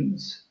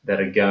lambs that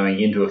are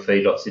going into a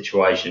feedlot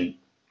situation?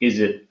 Is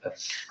it a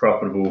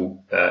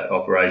profitable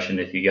operation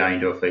if you're going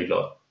to a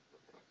feedlot?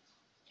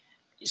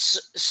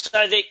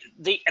 So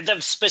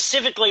they've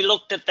specifically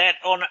looked at that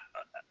on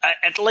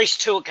at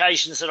least two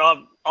occasions that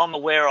I'm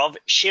aware of,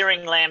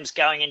 shearing lambs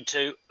going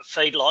into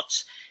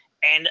feedlots,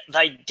 and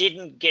they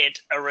didn't get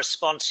a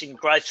response in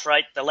growth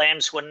rate. The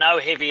lambs were no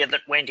heavier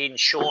that went in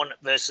shorn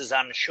versus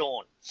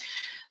unshorn.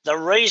 The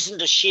reason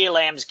to shear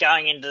lambs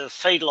going into the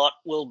feedlot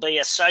will be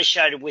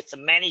associated with the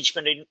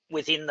management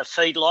within the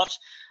feedlot,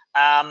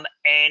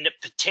 and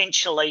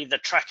potentially the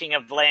trucking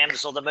of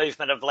lambs or the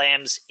movement of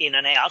lambs in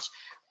and out,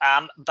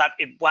 but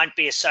it won't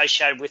be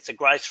associated with the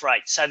growth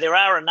rate. So there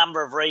are a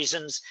number of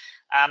reasons.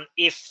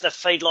 If the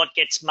feedlot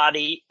gets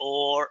muddy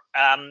or,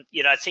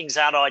 things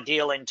aren't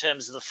ideal in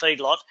terms of the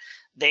feedlot,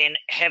 then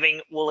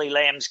having woolly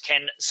lambs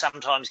can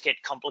sometimes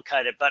get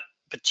complicated. But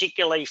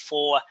particularly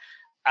for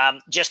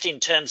just in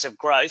terms of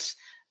growth,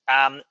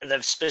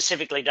 they've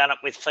specifically done it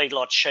with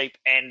feedlot sheep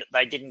and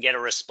they didn't get a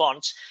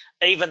response,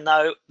 even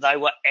though they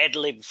were ad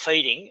lib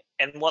feeding.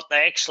 And what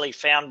they actually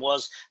found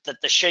was that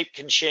the sheep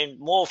consumed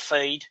more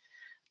feed,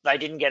 they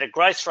didn't get a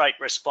growth rate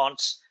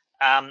response,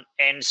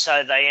 and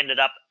so they ended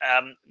up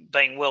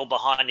being well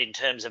behind in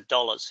terms of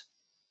dollars.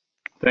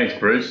 Thanks,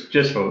 Bruce.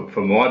 Just for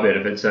my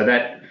benefit, so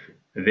that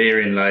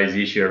therein lays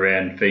the issue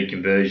around feed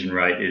conversion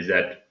rate, is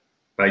that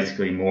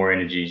basically more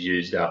energy is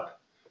used up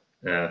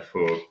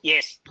for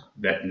yes.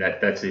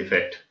 That's the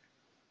effect.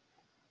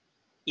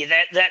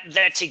 Yeah,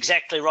 that's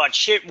exactly right.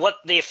 What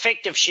the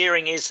effect of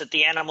shearing is that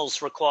the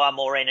animals require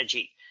more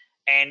energy.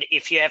 And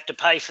if you have to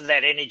pay for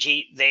that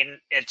energy, then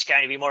it's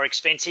going to be more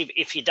expensive.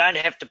 If you don't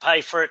have to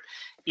pay for it,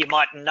 you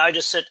might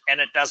notice it and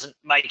it doesn't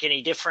make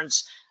any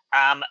difference,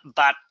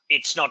 but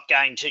it's not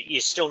going to,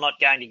 you're still not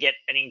going to get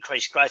an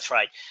increased growth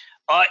rate.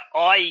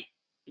 I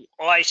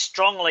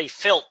strongly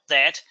felt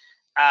that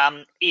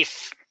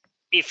if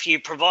you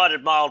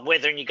provided mild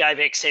weather and you gave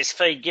excess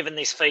feed, given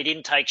this feed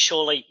intake,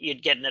 surely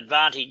you'd get an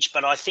advantage.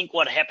 But I think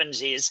what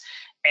happens is,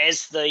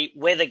 as the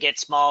weather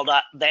gets milder,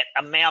 that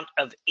amount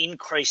of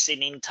increase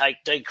in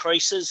intake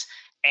decreases,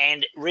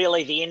 and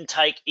really the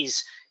intake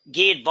is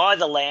geared by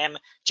the lamb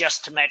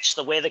just to match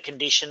the weather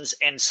conditions,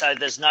 and so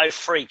there's no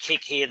free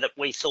kick here that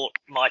we thought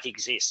might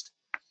exist.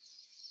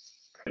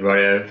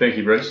 Right, thank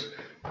you, Bruce.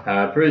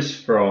 Bruce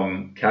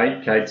from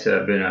Kate. Kate's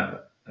been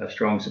a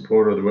strong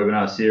supporter of the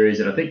webinar series,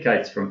 and I think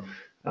Kate's from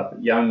up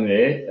Young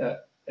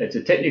there. It's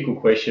a technical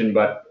question,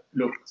 but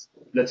look,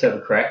 let's have a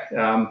crack.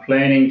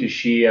 Planning to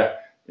shear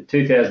the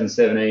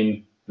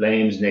 2017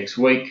 lambs next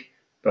week,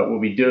 but we'll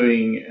be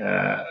doing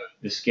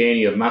the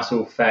scanning of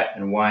muscle, fat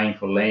and weighing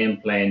for lamb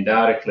plan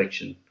data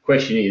collection.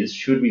 Question is,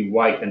 should we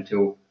wait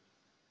until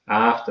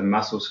after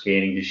muscle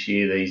scanning to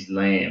shear these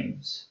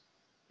lambs?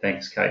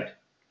 Thanks, Kate.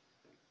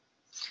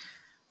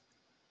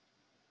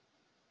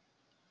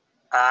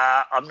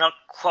 I'm not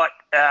quite,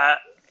 I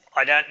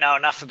don't know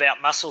enough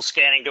about muscle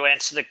scanning to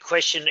answer the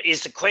question.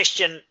 Is the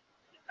question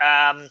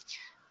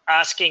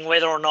asking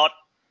whether or not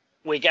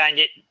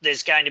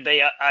there's going to be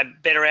a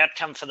better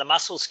outcome for the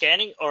muscle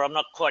scanning, or I'm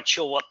not quite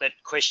sure what that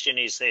question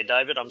is there,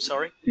 David? I'm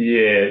sorry.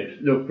 Yeah,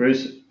 look,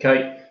 Bruce,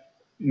 Kate,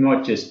 you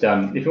might just,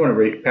 if you want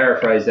to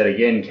paraphrase that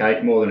again,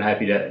 Kate, more than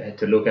happy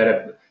to look at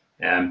it,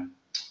 and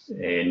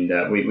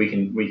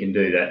we can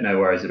do that. No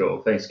worries at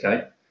all. Thanks,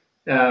 Kate.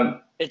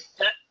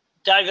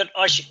 David,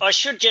 I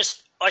should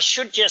just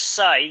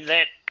say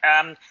that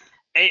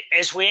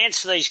as we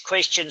answer these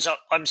questions,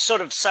 I'm sort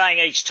of saying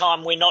each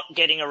time we're not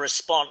getting a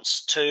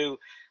response to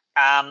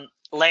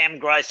lamb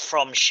growth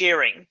from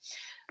shearing.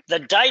 The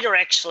data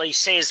actually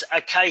says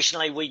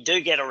occasionally we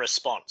do get a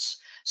response.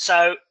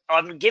 So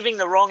I'm giving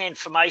the wrong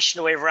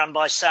information to everyone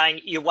by saying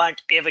you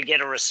won't ever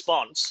get a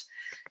response.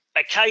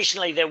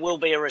 Occasionally there will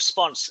be a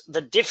response.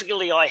 The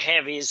difficulty I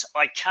have is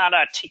I can't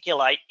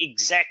articulate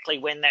exactly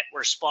when that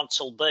response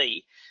will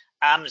be.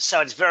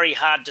 So it's very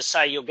hard to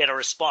say you'll get a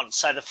response.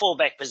 So the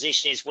fallback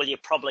position is, well, you're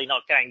probably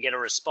not going to get a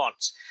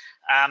response.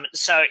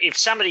 So if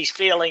somebody's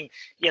feeling,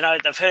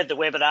 they've heard the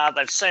webinar,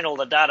 they've seen all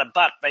the data,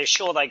 but they're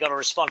sure they got a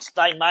response,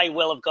 they may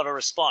well have got a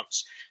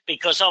response,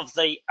 because of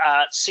the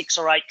 6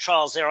 or 8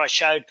 trials there I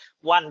showed,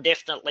 one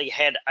definitely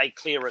had a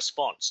clear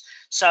response.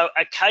 So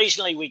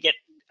occasionally we get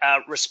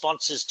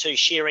responses to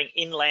shearing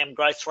in lamb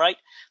growth rate,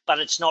 but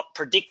it's not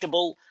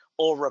predictable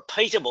or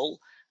repeatable,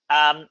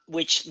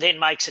 which then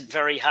makes it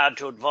very hard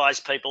to advise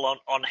people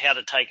on how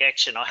to take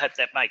action. I hope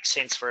that makes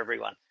sense for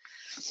everyone.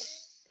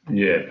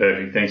 Yeah,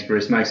 perfect. Thanks,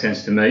 Bruce. Makes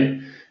sense to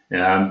me.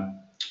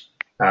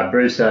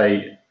 Bruce,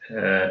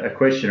 a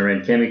question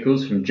around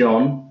chemicals from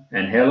John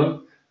and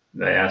Helen.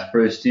 They asked,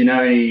 Bruce, do you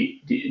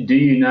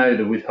know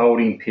the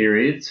withholding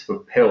periods for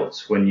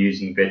pelts when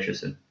using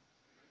Vetricin?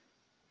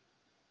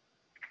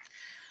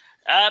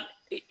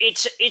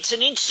 It's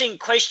an interesting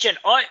question.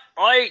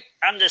 I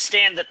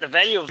understand that the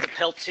value of the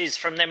pelts is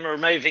from them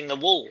removing the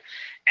wool,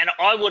 and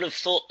I would have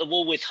thought the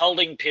wool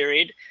withholding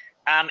period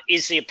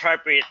is the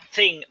appropriate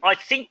thing. I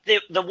think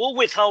the wool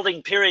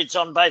withholding periods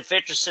on both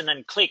Vetricin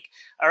and Click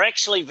are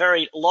actually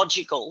very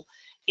logical,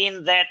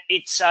 in that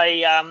it's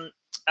a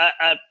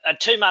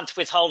 2-month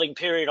withholding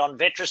period on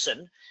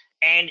Vetricin,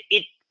 and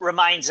it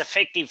remains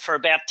effective for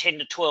about 10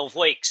 to 12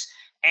 weeks.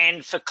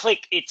 And for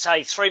Click, it's a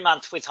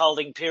 3-month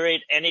withholding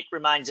period, and it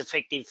remains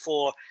effective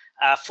for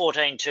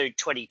 14 to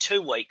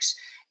 22 weeks.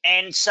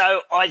 And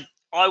so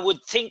I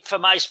would think for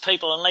most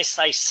people, unless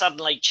they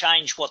suddenly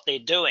change what they're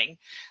doing,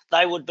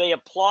 they would be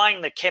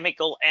applying the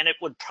chemical, and it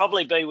would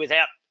probably be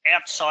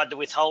outside the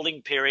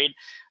withholding period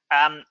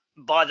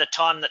by the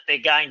time that they're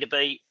going to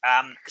be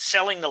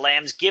selling the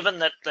lambs, given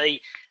that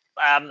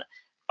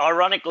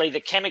ironically, the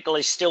chemical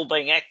is still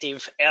being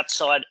active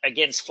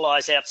against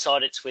flies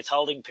outside its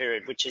withholding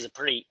period, which is a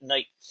pretty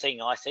neat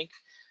thing, I think.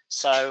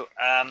 So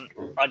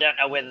I don't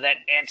know whether that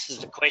answers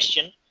the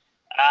question.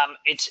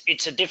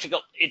 It's a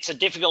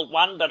difficult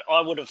one, but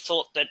I would have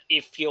thought that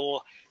if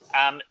you're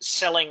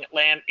selling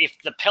lamb, if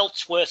the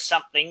pelt's worth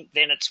something,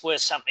 then it's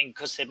worth something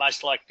because they're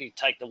most likely to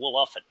take the wool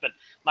off it. But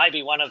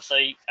maybe one of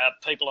the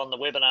people on the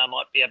webinar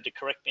might be able to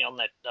correct me on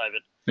that,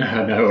 David.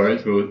 No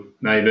worries. Well,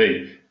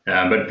 maybe,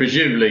 but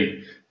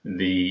presumably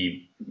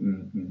the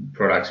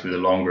products with a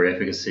longer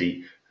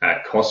efficacy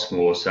cost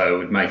more, so it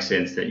would make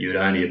sense that you would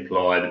only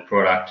apply the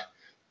product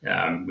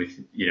with,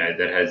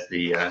 that has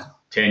the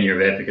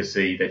tenure of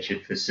efficacy that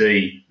you'd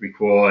foresee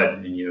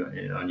required on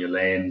your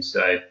lambs.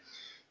 So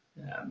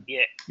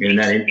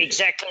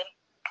exactly.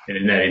 And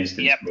in that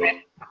instance,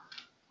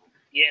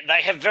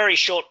 they have very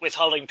short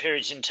withholding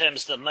periods in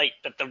terms of the meat,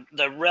 but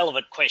the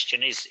relevant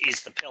question is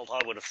the pelt,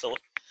 I would have thought.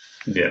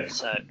 Yeah.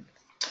 So.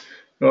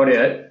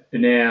 Rightio.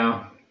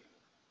 Now,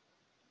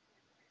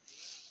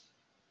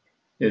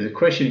 there's a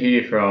question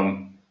here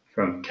from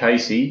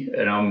Casey,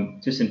 and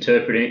I'm just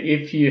interpreting.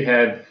 If you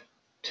have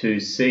to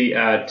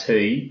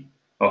CRT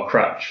or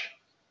crutch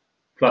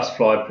plus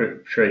fly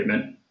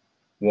treatment,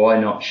 why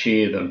not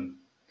shear them?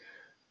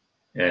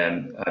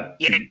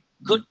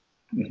 Good.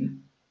 Mm-hmm.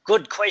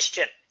 Good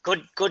question.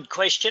 Good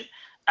question.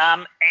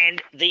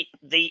 And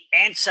the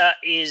answer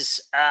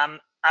is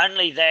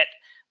only that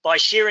by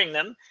shearing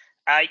them,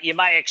 you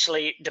may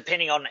actually,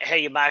 depending on how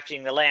you're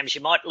marketing the lambs,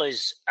 you might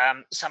lose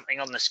something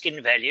on the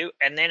skin value,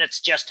 and then it's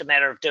just a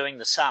matter of doing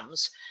the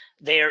sums.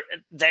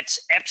 That's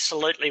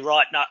absolutely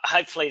right. No,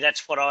 hopefully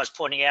that's what I was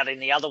pointing out in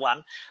the other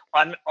one.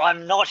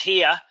 I'm not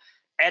here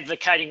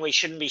advocating we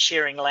shouldn't be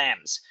shearing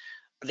lambs.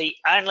 The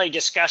only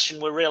discussion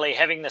we're really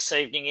having this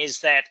evening is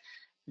that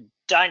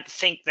don't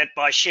think that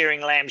by shearing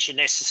lambs you're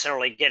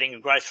necessarily getting a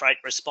growth rate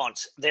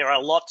response. There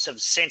are lots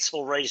of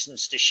sensible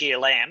reasons to shear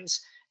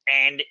lambs,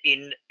 and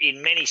in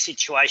many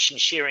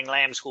situations shearing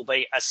lambs will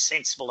be a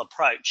sensible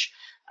approach.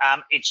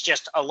 It's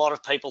just a lot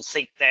of people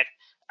think that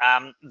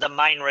the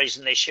main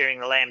reason they're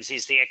shearing the lambs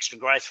is the extra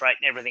growth rate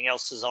and everything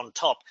else is on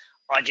top.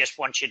 I just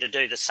want you to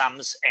do the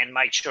sums and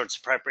make sure it's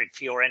appropriate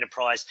for your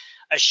enterprise,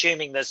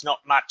 assuming there's not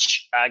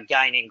much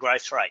gain in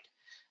growth rate.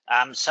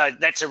 So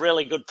that's a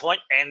really good point,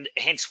 and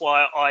hence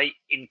why I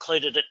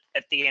included it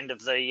at the end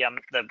of the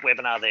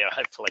webinar there,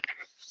 hopefully.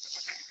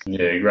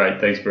 Yeah, great.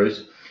 Thanks,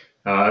 Bruce.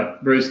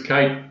 Bruce,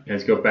 Kate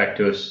has got back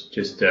to us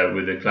just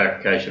with a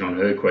clarification on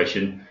her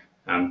question.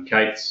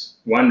 Kate's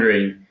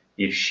wondering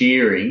if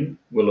shearing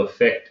will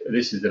affect,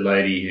 this is the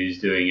lady who's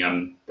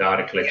doing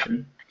data collection,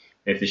 yep.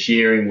 If the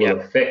shearing will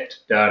affect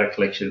data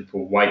collection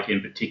for weight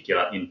in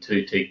particular in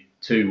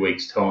 2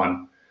 weeks'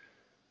 time.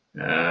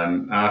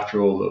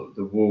 After all,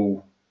 the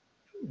wool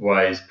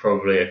weighs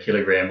probably a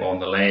kilogram on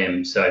the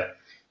lamb, so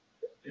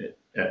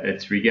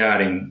it's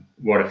regarding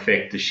what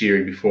effect the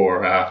shearing before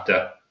or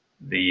after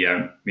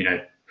the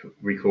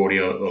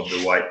recording of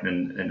the weight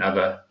and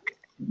other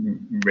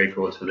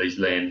records for these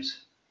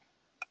lambs.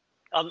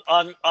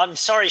 I'm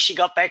sorry she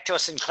got back to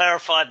us and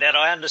clarified that.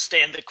 I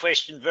understand the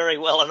question very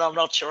well, and I'm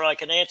not sure I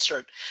can answer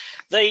it.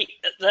 The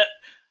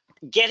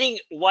getting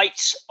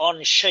weights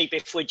on sheep,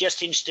 if we're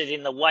just interested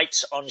in the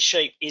weights on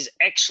sheep, is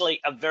actually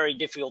a very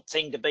difficult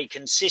thing to be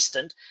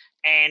consistent.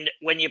 And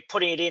when you're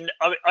putting it in,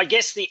 I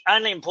guess the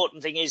only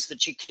important thing is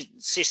that you're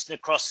consistent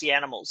across the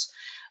animals.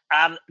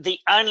 The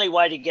only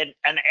way to get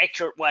an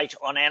accurate weight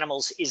on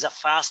animals is a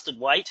fasted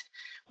weight.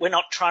 We're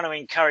not trying to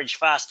encourage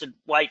fasted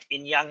weight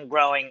in young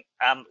growing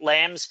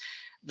lambs.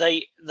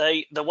 The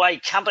way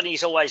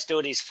companies always do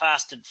it is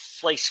fasted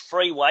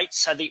fleece-free weight.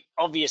 So the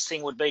obvious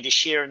thing would be to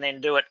shear and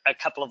then do it a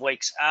couple of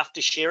weeks after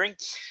shearing.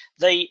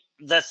 The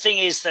thing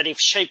is that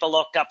if sheep are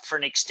locked up for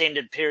an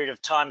extended period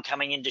of time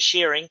coming into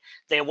shearing,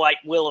 their weight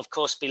will, of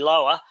course, be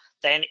lower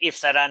than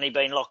if they'd only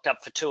been locked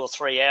up for 2 or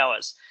 3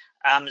 hours.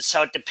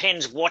 So it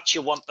depends what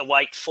you want the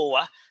weight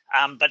for,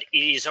 but it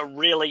is a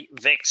really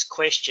vexed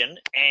question.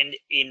 And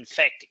in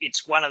fact,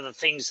 it's one of the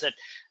things that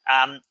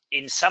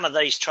in some of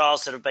these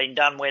trials that have been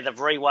done where they've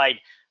reweighed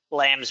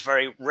lambs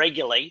very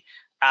regularly,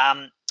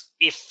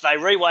 if they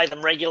reweigh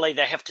them regularly,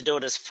 they have to do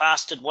it as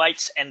fasted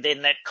weights, and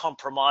then that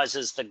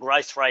compromises the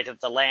growth rate of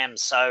the lamb.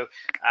 So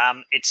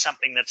it's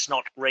something that's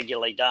not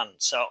regularly done.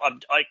 So,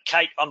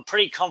 Kate, I'm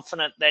pretty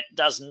confident that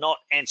does not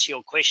answer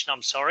your question.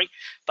 I'm sorry,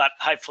 but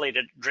hopefully it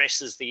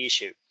addresses the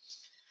issue.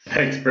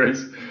 Thanks,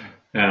 Bruce.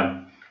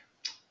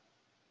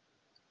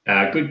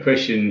 Good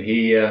question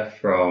here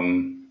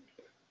from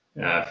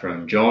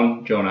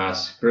John. John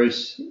asks,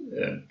 Bruce,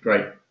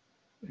 great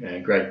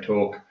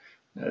talk.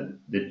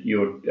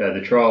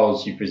 The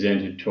trials you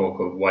presented talk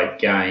of weight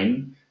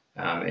gain.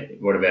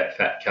 What about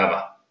fat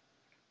cover?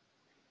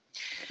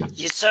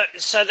 Yeah,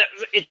 so that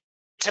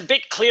it's a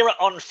bit clearer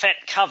on fat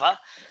cover.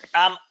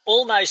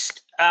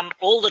 Almost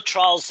all the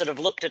trials that have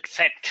looked at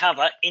fat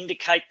cover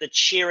indicate that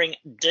shearing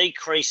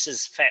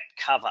decreases fat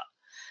cover.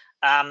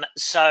 And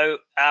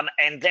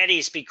that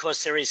is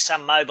because there is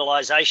some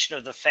mobilization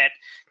of the fat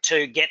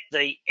to get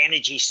the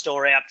energy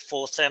store out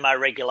for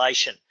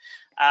thermoregulation.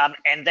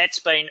 And that's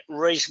been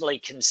reasonably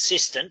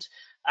consistent.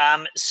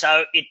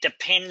 So it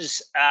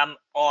depends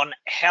on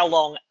how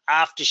long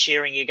after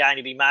shearing you're going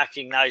to be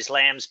marketing those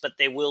lambs, but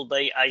there will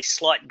be a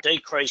slight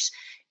decrease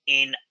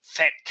in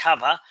fat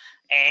cover.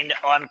 And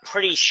I'm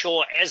pretty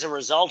sure as a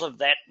result of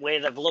that, where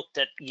they've looked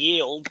at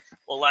yield,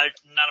 although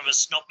none of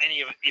us, not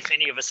many of, if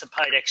any of us are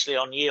paid actually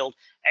on yield,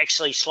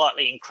 actually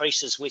slightly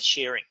increases with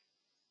shearing,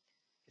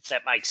 if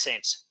that makes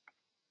sense.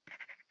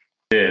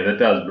 Yeah, that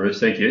does, Bruce.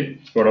 Thank you.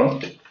 Spot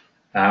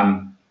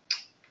on.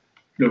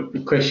 Look,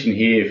 the question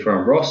here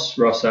from Ross.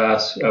 Ross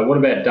asks, what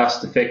about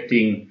dust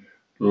affecting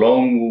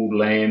long-wool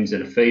lambs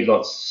in a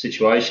feedlot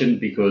situation?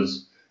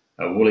 Because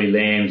woolly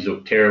lambs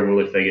look terrible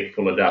if they get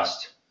full of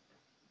dust.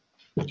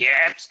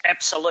 Yeah,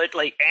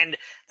 absolutely. And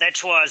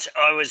that's why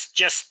I was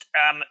just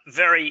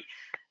very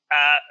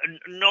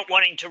not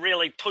wanting to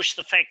really push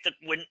the fact that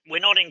we're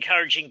not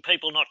encouraging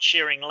people not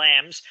shearing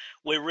lambs.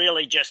 We're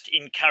really just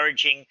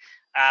encouraging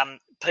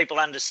people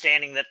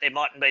understanding that there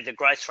mightn't be the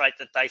growth rate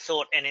that they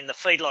thought. And in the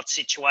feedlot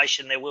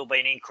situation, there will be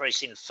an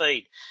increase in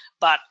feed.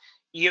 But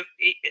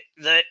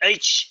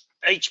each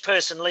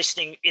person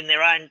listening in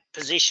their own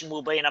position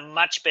will be in a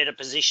much better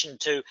position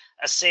to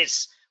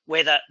assess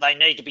whether they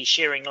need to be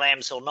shearing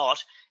lambs or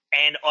not.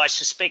 And I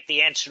suspect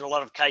the answer in a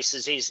lot of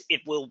cases is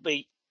it will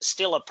be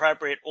still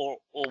appropriate or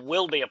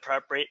will be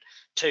appropriate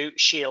to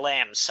shear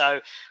lambs. So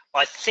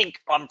I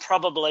think I'm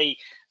probably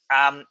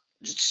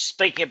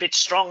speaking a bit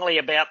strongly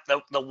about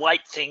the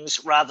weight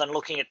things rather than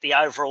looking at the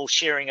overall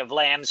shearing of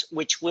lambs,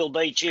 which will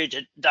be due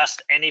to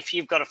dust. And if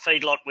you've got a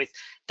feedlot with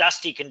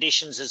dusty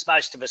conditions, as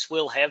most of us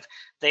will have,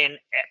 then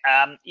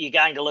you're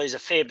going to lose a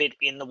fair bit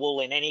in the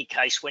wool in any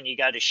case when you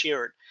go to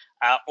shear it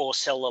or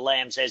sell the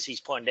lambs, as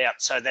he's pointed out.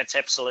 So that's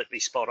absolutely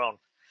spot on.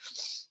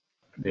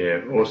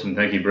 Yeah, awesome.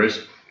 Thank you,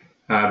 Bruce.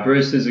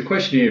 Bruce, there's a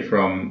question here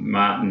from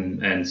Martin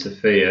and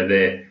Sophia.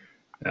 They're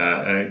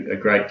a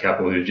great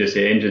couple who've just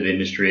entered the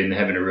industry and they're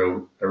having a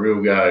real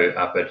go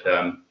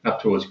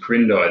up towards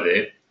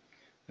Crindi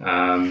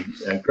there.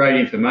 Great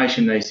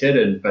information, they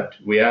said, but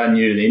we are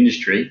new to the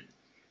industry,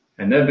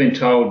 and they've been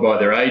told by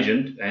their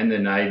agent and their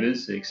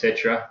neighbours,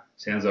 etc.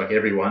 Sounds like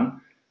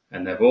everyone,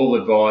 and they've all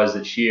advised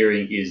that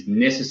shearing is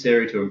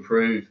necessary to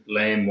improve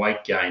lamb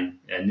weight gain.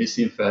 And this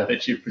info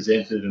that you've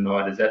presented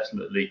tonight has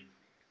absolutely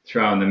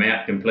thrown them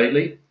out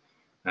completely.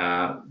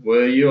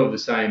 Were you of the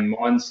same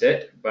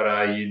mindset, but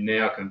are you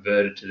now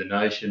converted to the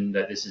notion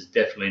that this is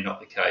definitely not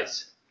the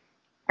case?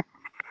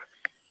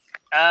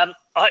 I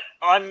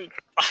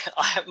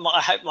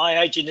hope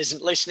my agent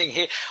isn't listening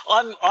here.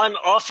 I'm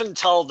often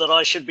told that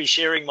I should be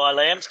shearing my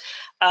lambs,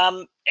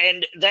 and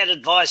that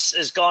advice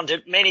has gone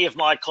to many of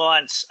my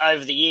clients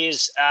over the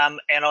years,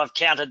 and I've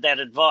countered that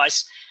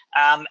advice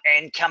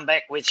and come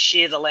back with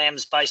shear the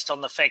lambs based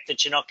on the fact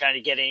that you're not going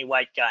to get any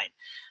weight gain.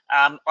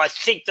 I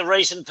think the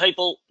reason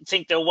people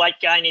think they'll weight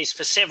gain is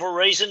for several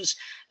reasons.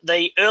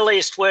 The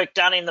earliest work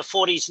done in the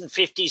 40s and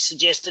 50s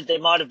suggested there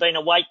might have been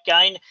a weight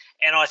gain,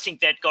 and I think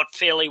that got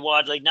fairly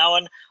widely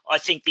known. I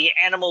think the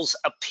animals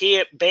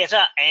appear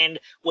better, and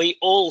we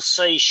all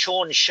see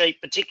shorn sheep,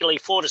 particularly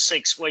 4 to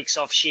 6 weeks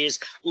off shears,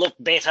 look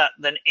better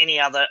than any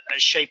other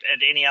sheep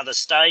at any other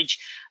stage.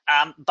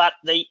 But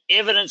the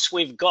evidence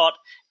we've got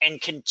and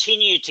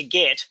continue to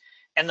get,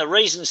 and the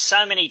reason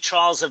so many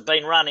trials have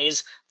been run,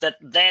 is that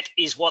that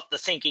is what the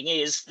thinking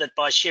is, that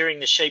by shearing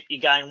the sheep you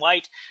gain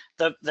weight.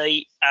 The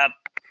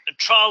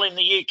trial in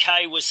the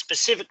UK was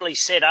specifically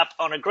set up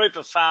on a group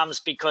of farms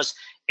because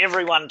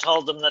everyone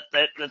told them that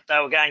they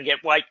were going to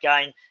get weight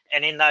gain,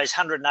 and in those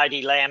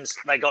 180 lambs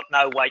they got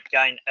no weight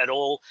gain at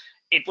all.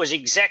 It was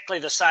exactly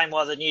the same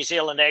why the New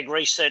Zealand Ag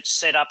Research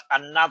set up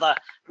another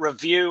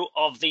review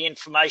of the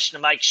information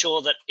to make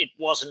sure that it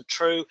wasn't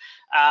true.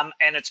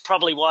 And it's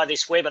probably why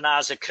this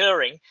webinar is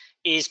occurring,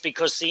 is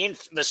because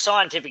the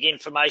scientific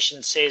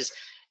information says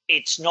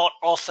it's not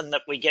often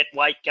that we get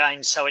weight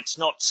gain, so it's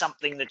not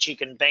something that you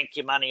can bank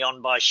your money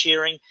on by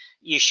shearing.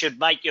 You should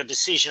make your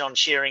decision on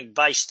shearing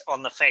based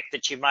on the fact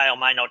that you may or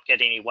may not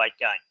get any weight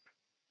gain.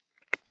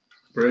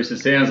 Bruce, it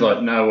sounds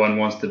like no one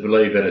wants to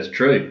believe that it's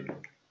true.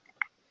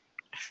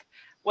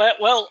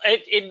 Well,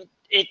 it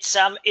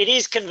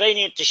is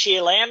convenient to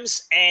shear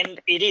lambs,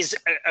 and it is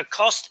a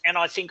cost. And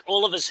I think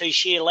all of us who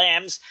shear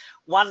lambs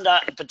wonder,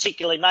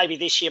 particularly maybe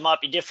this year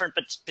might be different,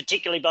 but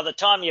particularly by the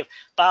time you've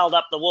baled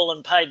up the wool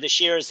and paid the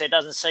shearers, there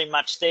doesn't seem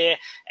much there,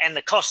 and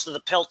the cost of the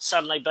pelt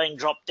suddenly being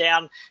dropped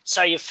down.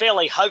 So you're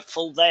fairly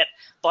hopeful that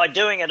by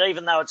doing it,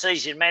 even though it's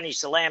easy to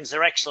manage the lambs,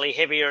 they're actually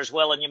heavier as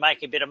well, and you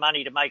make a bit of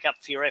money to make up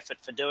for your effort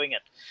for doing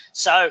it.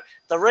 So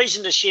the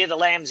reason to shear the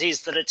lambs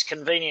is that it's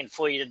convenient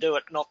for you to do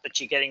it, not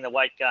that you're getting the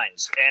weight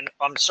gains. And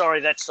I'm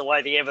sorry that's the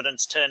way the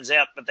evidence turns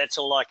out, but that's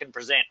all I can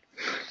present.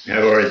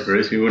 No worries,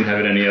 Bruce. We wouldn't have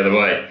it any other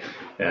way.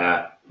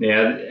 Now,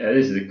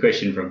 this is a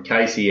question from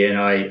Casey, and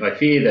I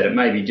fear that it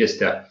may be just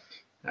the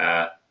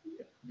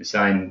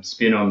same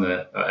spin on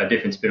a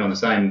different spin on the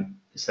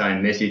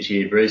same message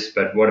here, Bruce.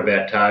 But what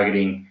about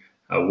targeting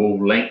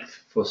wool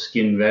length for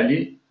skin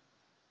value?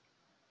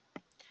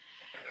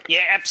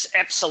 Yeah,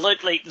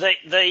 absolutely.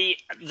 And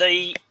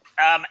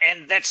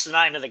that's the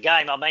name of the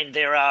game. I mean,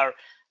 there are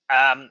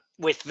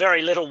with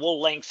very little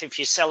wool length if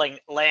you're selling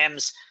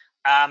lambs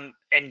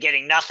and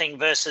getting nothing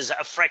versus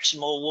a fraction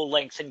more wool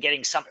length and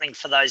getting something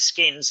for those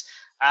skins,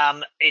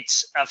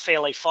 it's a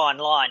fairly fine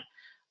line.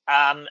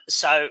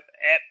 So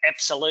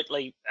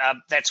absolutely,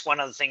 that's one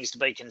of the things to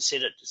be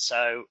considered.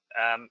 So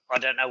I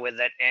don't know whether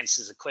that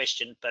answers the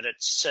question, but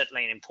it's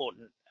certainly an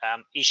important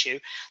issue.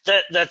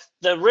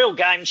 The real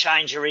game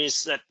changer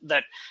is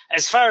that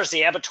as far as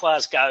the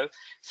abattoirs go,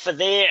 for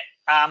their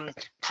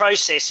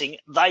processing,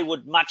 they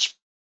would much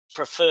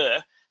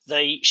prefer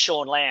the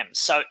shorn lambs,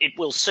 so it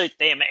will suit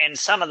them. And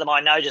some of them, I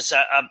notice,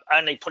 are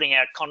only putting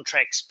out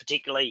contracts,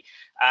 particularly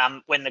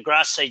when the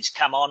grass seeds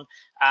come on,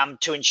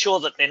 to ensure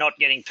that they're not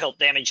getting pelt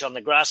damage on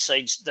the grass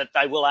seeds, that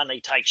they will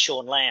only take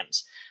shorn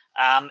lambs.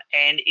 And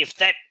if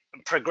that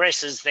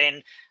progresses,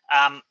 then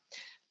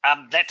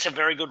that's a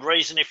very good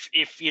reason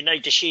if you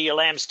need to shear your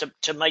lambs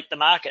to meet the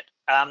market.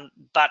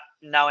 But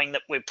knowing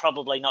that we're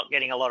probably not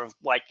getting a lot of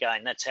weight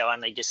gain, that's our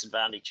only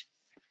disadvantage.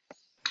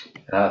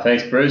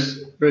 Thanks,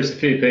 Bruce. Bruce, a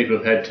few people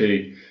have had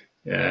to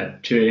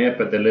tune out,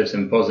 but they left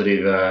some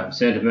positive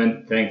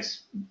sentiment.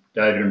 Thanks,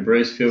 David and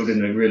Bruce. Filled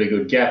in a really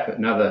good gap.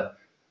 Another,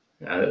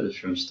 that was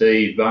from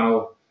Steve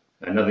Bunnell.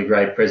 Another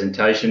great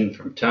presentation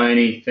from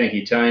Tony. Thank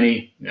you,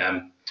 Tony.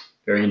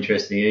 Very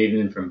interesting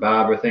evening from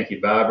Barbara. Thank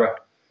you, Barbara.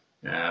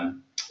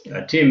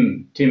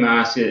 Tim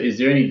asks, is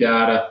there any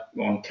data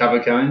on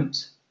cover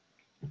combs?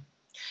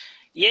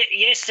 Yeah,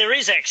 yes, there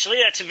is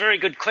actually. That's a very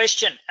good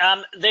question.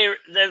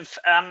 They've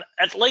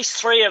at least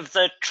 3 of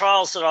the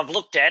trials that I've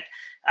looked at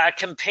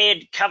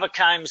compared cover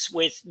combs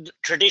with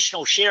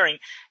traditional shearing,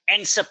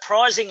 and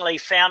surprisingly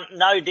found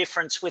no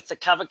difference with the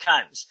cover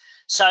combs.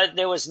 So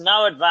there was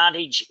no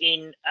advantage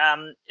in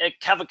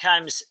cover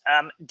combs.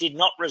 Did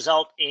not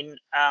result in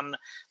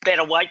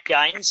better weight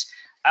gains.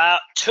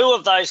 2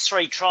 of those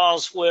 3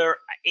 trials were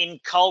in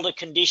colder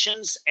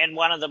conditions, and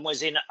one of them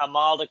was in a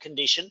milder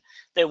condition.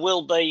 There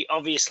will be,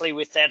 obviously,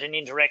 with that an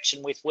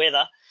interaction with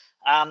weather,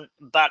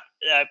 but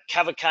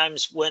cover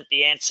combs weren't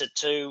the answer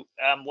to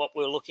what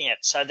we were looking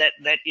at. So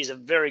that is a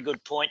very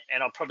good point,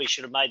 and I probably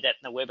should have made that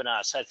in the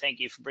webinar. So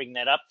thank you for bringing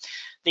that up.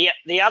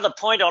 The other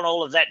point on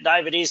all of that,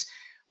 David, is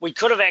we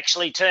could have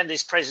actually turned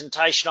this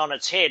presentation on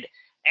its head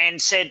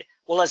and said,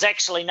 well, there's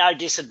actually no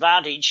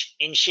disadvantage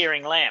in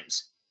shearing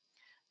lambs.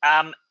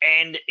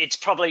 And it's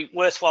probably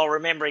worthwhile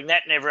remembering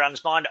that in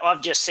everyone's mind.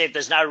 I've just said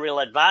there's no real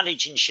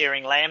advantage in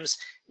shearing lambs,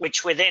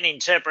 which we're then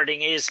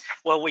interpreting is,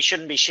 well, we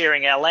shouldn't be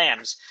shearing our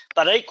lambs.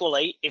 But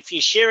equally, if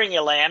you're shearing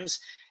your lambs,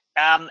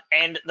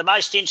 and the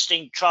most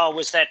interesting trial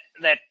was that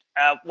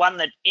one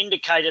that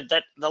indicated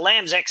that the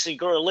lambs actually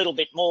grew a little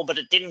bit more, but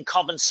it didn't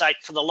compensate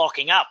for the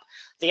locking up.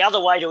 The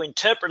other way to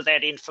interpret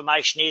that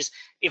information is,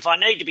 if I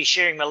need to be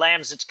shearing the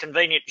lambs, it's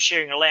convenient to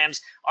shearing the lambs,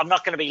 I'm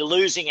not going to be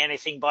losing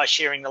anything by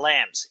shearing the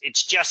lambs.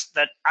 It's just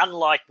that,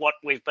 unlike what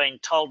we've been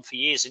told for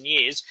years and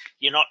years,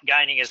 you're not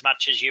gaining as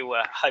much as you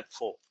hoped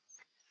for.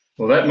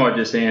 Well, that might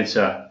just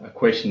answer a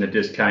question that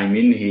just came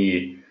in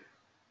here.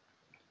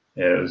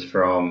 It was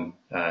from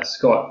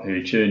Scott,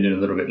 who tuned in a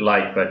little bit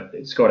late, but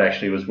Scott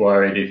actually was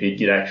worried if he'd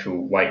get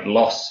actual weight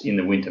loss in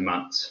the winter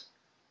months.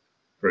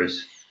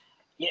 Bruce?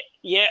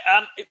 Yeah.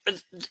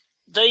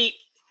 The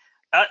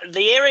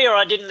area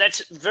I didn't,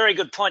 that's a very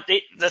good point.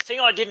 The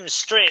thing I didn't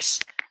stress,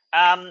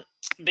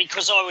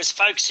 because I was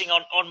focusing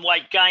on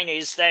weight gain,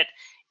 is that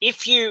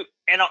if you,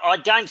 and I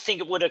don't think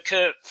it would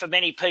occur for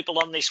many people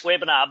on this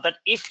webinar, but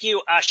if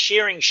you are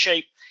shearing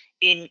sheep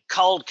in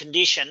cold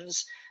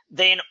conditions,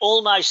 then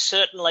almost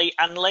certainly,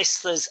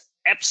 unless there's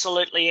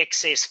absolutely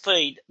excess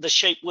feed, the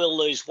sheep will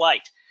lose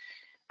weight.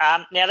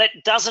 Now,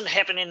 that doesn't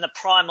happen in the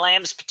prime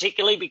lambs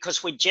particularly,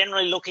 because we're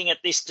generally looking at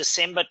this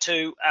December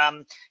to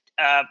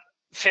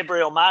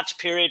February or March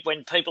period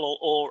when people,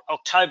 or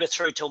October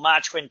through till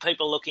March when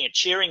people are looking at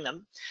shearing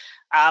them.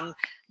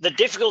 The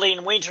difficulty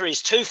in winter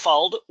is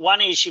twofold.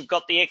 One is you've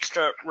got the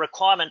extra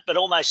requirement, but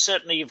almost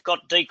certainly you've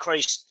got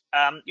decreased,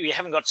 you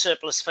haven't got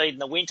surplus feed in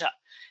the winter.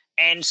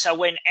 And so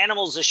when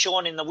animals are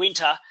shorn in the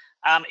winter,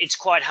 it's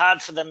quite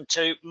hard for them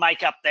to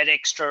make up that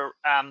extra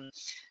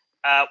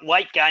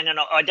weight gain. And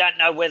I don't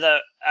know whether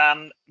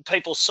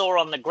people saw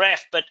on the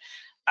graph, but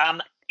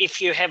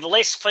if you have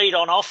less feed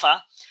on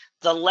offer,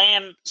 the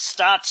lamb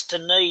starts to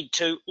need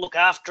to look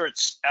after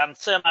its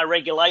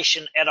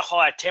thermoregulation at a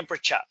higher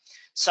temperature.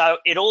 So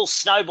it all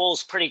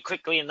snowballs pretty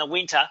quickly in the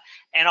winter.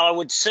 And I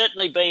would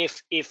certainly be,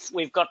 if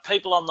we've got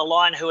people on the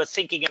line who are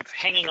thinking of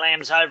hanging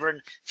lambs over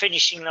and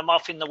finishing them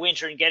off in the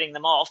winter and getting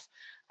them off,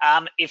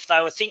 if they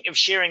were thinking of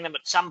shearing them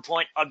at some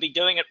point, I'd be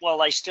doing it while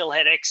they still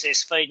had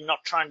excess feed and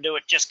not trying to do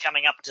it just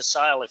coming up to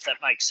sale, if that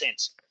makes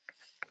sense.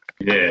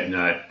 Yeah,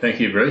 no,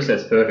 thank you, Bruce.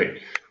 That's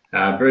perfect.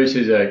 Bruce,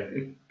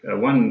 there's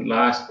one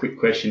last quick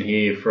question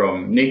here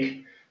from Nick.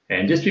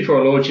 And just before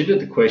I launch into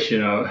the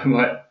question,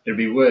 it'd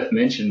be worth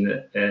mentioning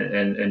that,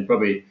 and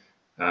probably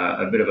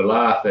a bit of a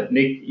laugh, that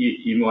Nick,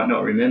 you might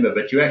not remember,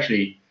 but you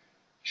actually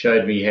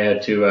showed me how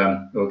to,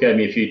 or gave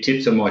me a few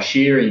tips on my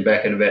shearing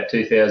back in about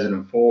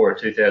 2004 or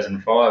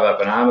 2005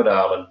 up in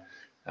Armidale.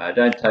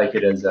 don't take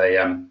it as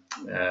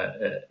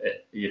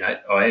you know,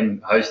 I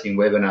am hosting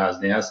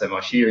webinars now, so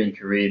my shearing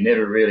career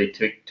never really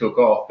took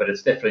off, but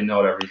it's definitely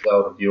not a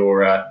result of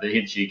your the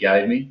hints you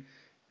gave me.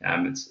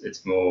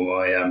 It's more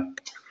my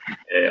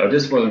I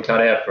just wasn't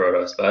cut out for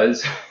it, I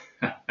suppose.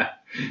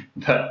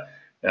 But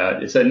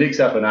so Nick's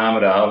up in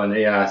Armidale, and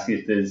he asked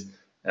if there's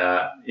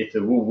if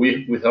the wool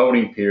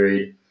withholding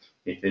period,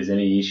 if there's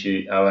any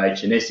issue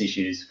OH&S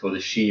issues for the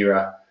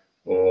shearer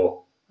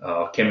or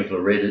chemical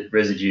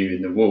residue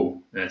in the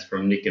wool. That's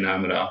from Nick in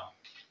Armidale.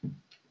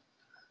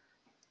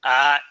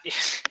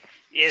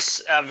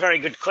 Yes, very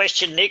good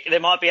question, Nick. There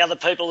might be other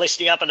people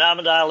listening up in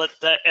Armidale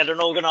at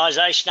an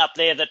organisation up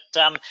there that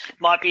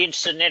might be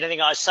interested in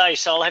anything I say,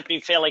 so I'll have to be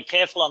fairly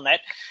careful on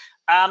that.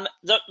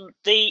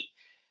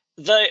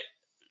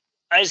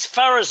 As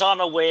far as I'm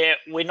aware,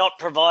 we're not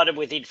provided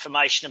with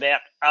information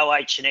about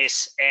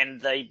OH&S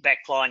and the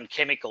backline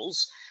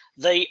chemicals.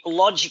 The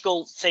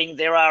logical thing,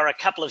 there are a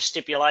couple of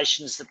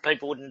stipulations that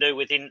people wouldn't do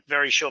within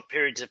very short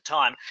periods of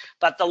time,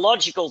 but the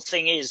logical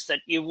thing is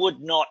that you would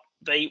not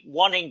be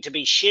wanting to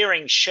be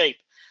shearing sheep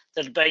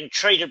that had been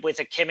treated with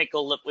a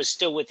chemical that was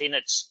still within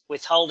its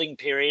withholding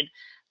period,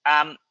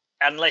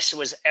 unless it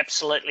was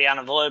absolutely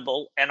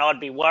unavoidable, and I'd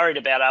be worried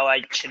about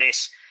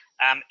OH&S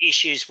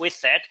issues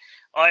with that.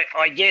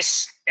 I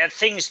guess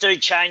things do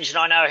change, and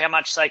I know how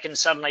much they can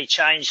suddenly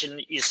change,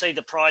 and you see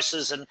the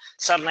prices and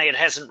suddenly it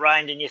hasn't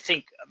rained and you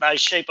think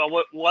those sheep I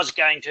was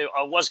going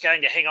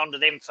to hang on to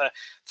them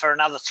for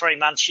another 3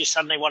 months, you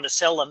suddenly want to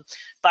sell them.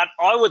 But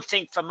I would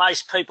think for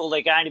most people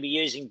they're going to be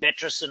using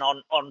Betracin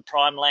on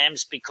prime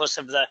lambs because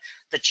of the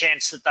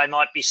chance that they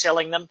might be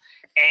selling them,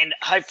 and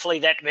hopefully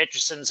that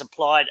Betracin's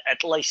applied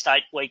at least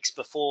 8 weeks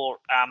before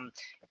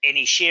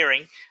any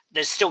shearing.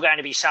 There's still going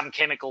to be some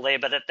chemical there,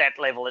 but at that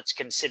level it's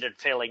considered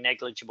fairly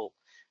negligible.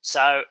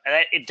 So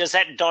does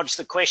that dodge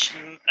the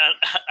question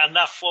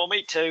enough for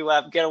me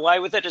to get away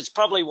with it? It's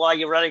probably why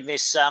you're running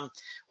this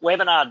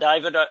webinar,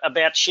 David,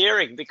 about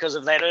shearing, because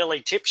of that early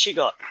tips you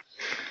got.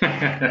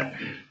 Yeah,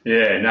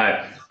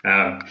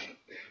 no,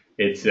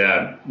 it's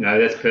no,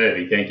 that's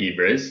perfect. Thank you,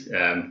 Bruce.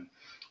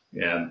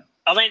 Yeah.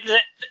 I mean,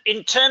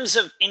 in terms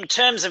of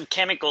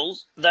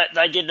chemicals, that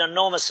they did an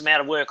enormous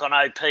amount of work on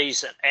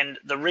OPs, and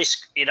the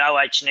risk in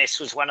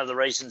OH&S was one of the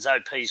reasons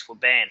OPs were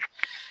banned.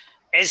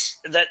 As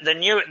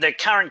the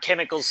current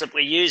chemicals that we're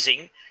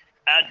using,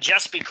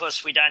 just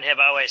because we don't have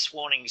OH&S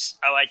warnings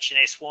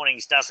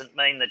doesn't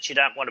mean that you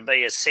don't want to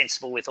be as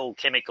sensible with all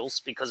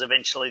chemicals, because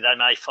eventually they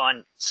may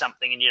find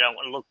something and you don't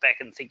want to look back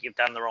and think you've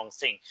done the wrong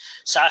thing.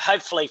 So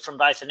hopefully from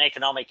both an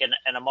economic and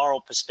a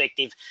moral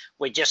perspective,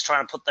 we're just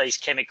trying to put these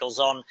chemicals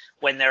on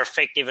when they're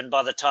effective, and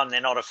by the time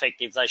they're not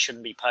effective, they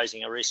shouldn't be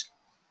posing a risk.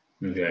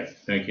 Okay,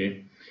 thank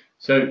you.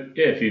 So,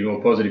 yeah, a few more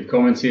positive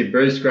comments here.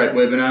 Bruce, great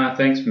webinar.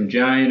 Thanks from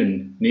Jane.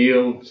 And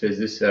Neil says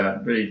this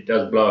really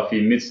does blow a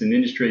few myths in the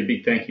industry.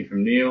 Big thank you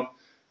from Neil.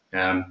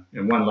 And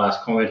one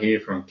last comment here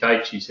from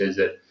Kate. She says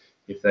that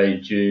if they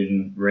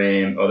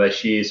they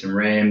shear some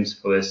rams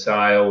for their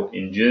sale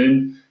in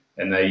June,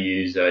 and they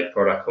use a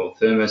product called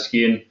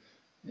Thermoskin,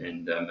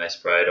 and they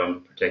spray it on to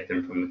protect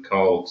them from the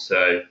cold.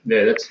 So,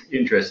 yeah, that's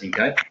interesting,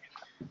 Kate.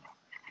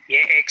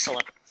 Yeah,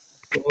 excellent.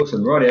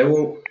 Awesome, right.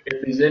 Well,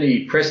 if there's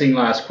any pressing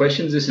last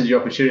questions, this is your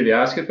opportunity to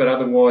ask it, but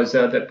otherwise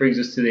that brings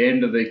us to the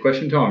end of the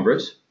question time,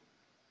 Bruce.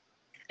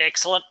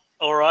 Excellent.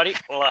 All righty.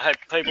 Well, I hope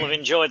people have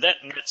enjoyed that,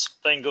 and it's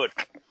been good.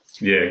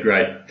 Yeah,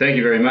 great. Thank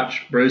you very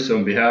much, Bruce,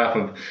 on behalf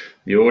of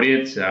the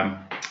audience.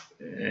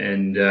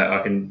 And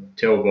I can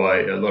tell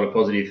by a lot of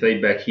positive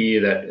feedback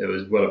here that it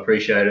was well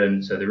appreciated,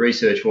 and so the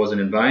research wasn't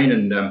in vain,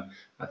 and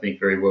I think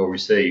very well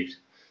received.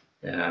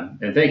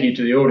 And thank you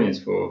to the audience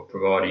for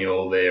providing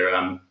all their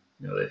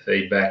their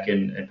feedback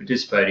and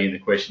participating in the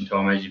question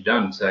time as you've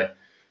done. So,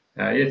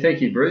 yeah, thank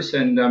you, Bruce,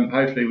 and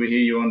hopefully we hear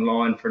you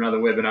online for another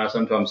webinar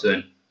sometime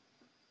soon.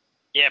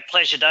 Yeah,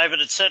 pleasure,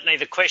 David. It's certainly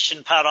the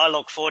question part I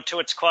look forward to.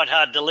 It's quite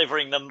hard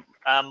delivering them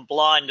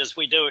blind as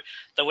we do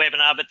the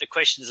webinar, but the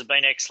questions have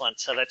been excellent,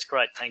 so that's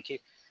great. Thank you.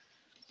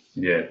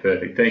 Yeah,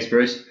 perfect. Thanks,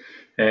 Bruce.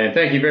 And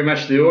thank you very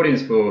much to the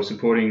audience for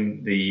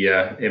supporting the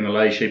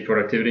MLA Sheep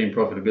Productivity and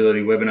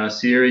Profitability webinar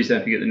series.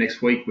 Don't forget that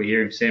next week we're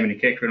hearing from Sam and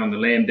Kekrin on the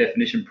Lamb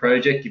Definition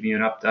Project, giving you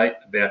an update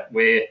about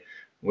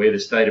where the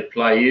state of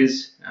play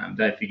is.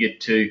 Don't forget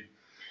to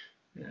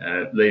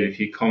leave a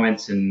few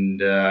comments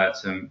and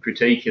some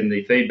critique in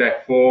the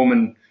feedback form,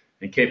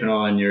 and keep an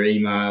eye on your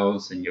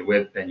emails and your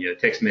web and your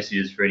text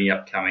messages for any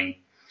upcoming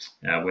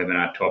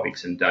webinar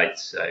topics and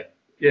dates. So,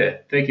 yeah,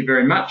 thank you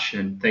very much,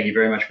 and thank you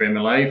very much for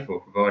MLA for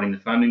providing the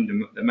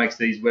funding that makes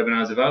these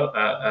webinars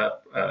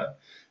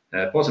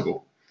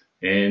possible.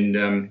 And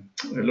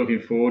we're looking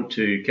forward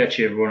to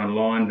catching everyone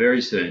online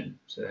very soon.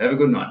 So have a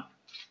good night.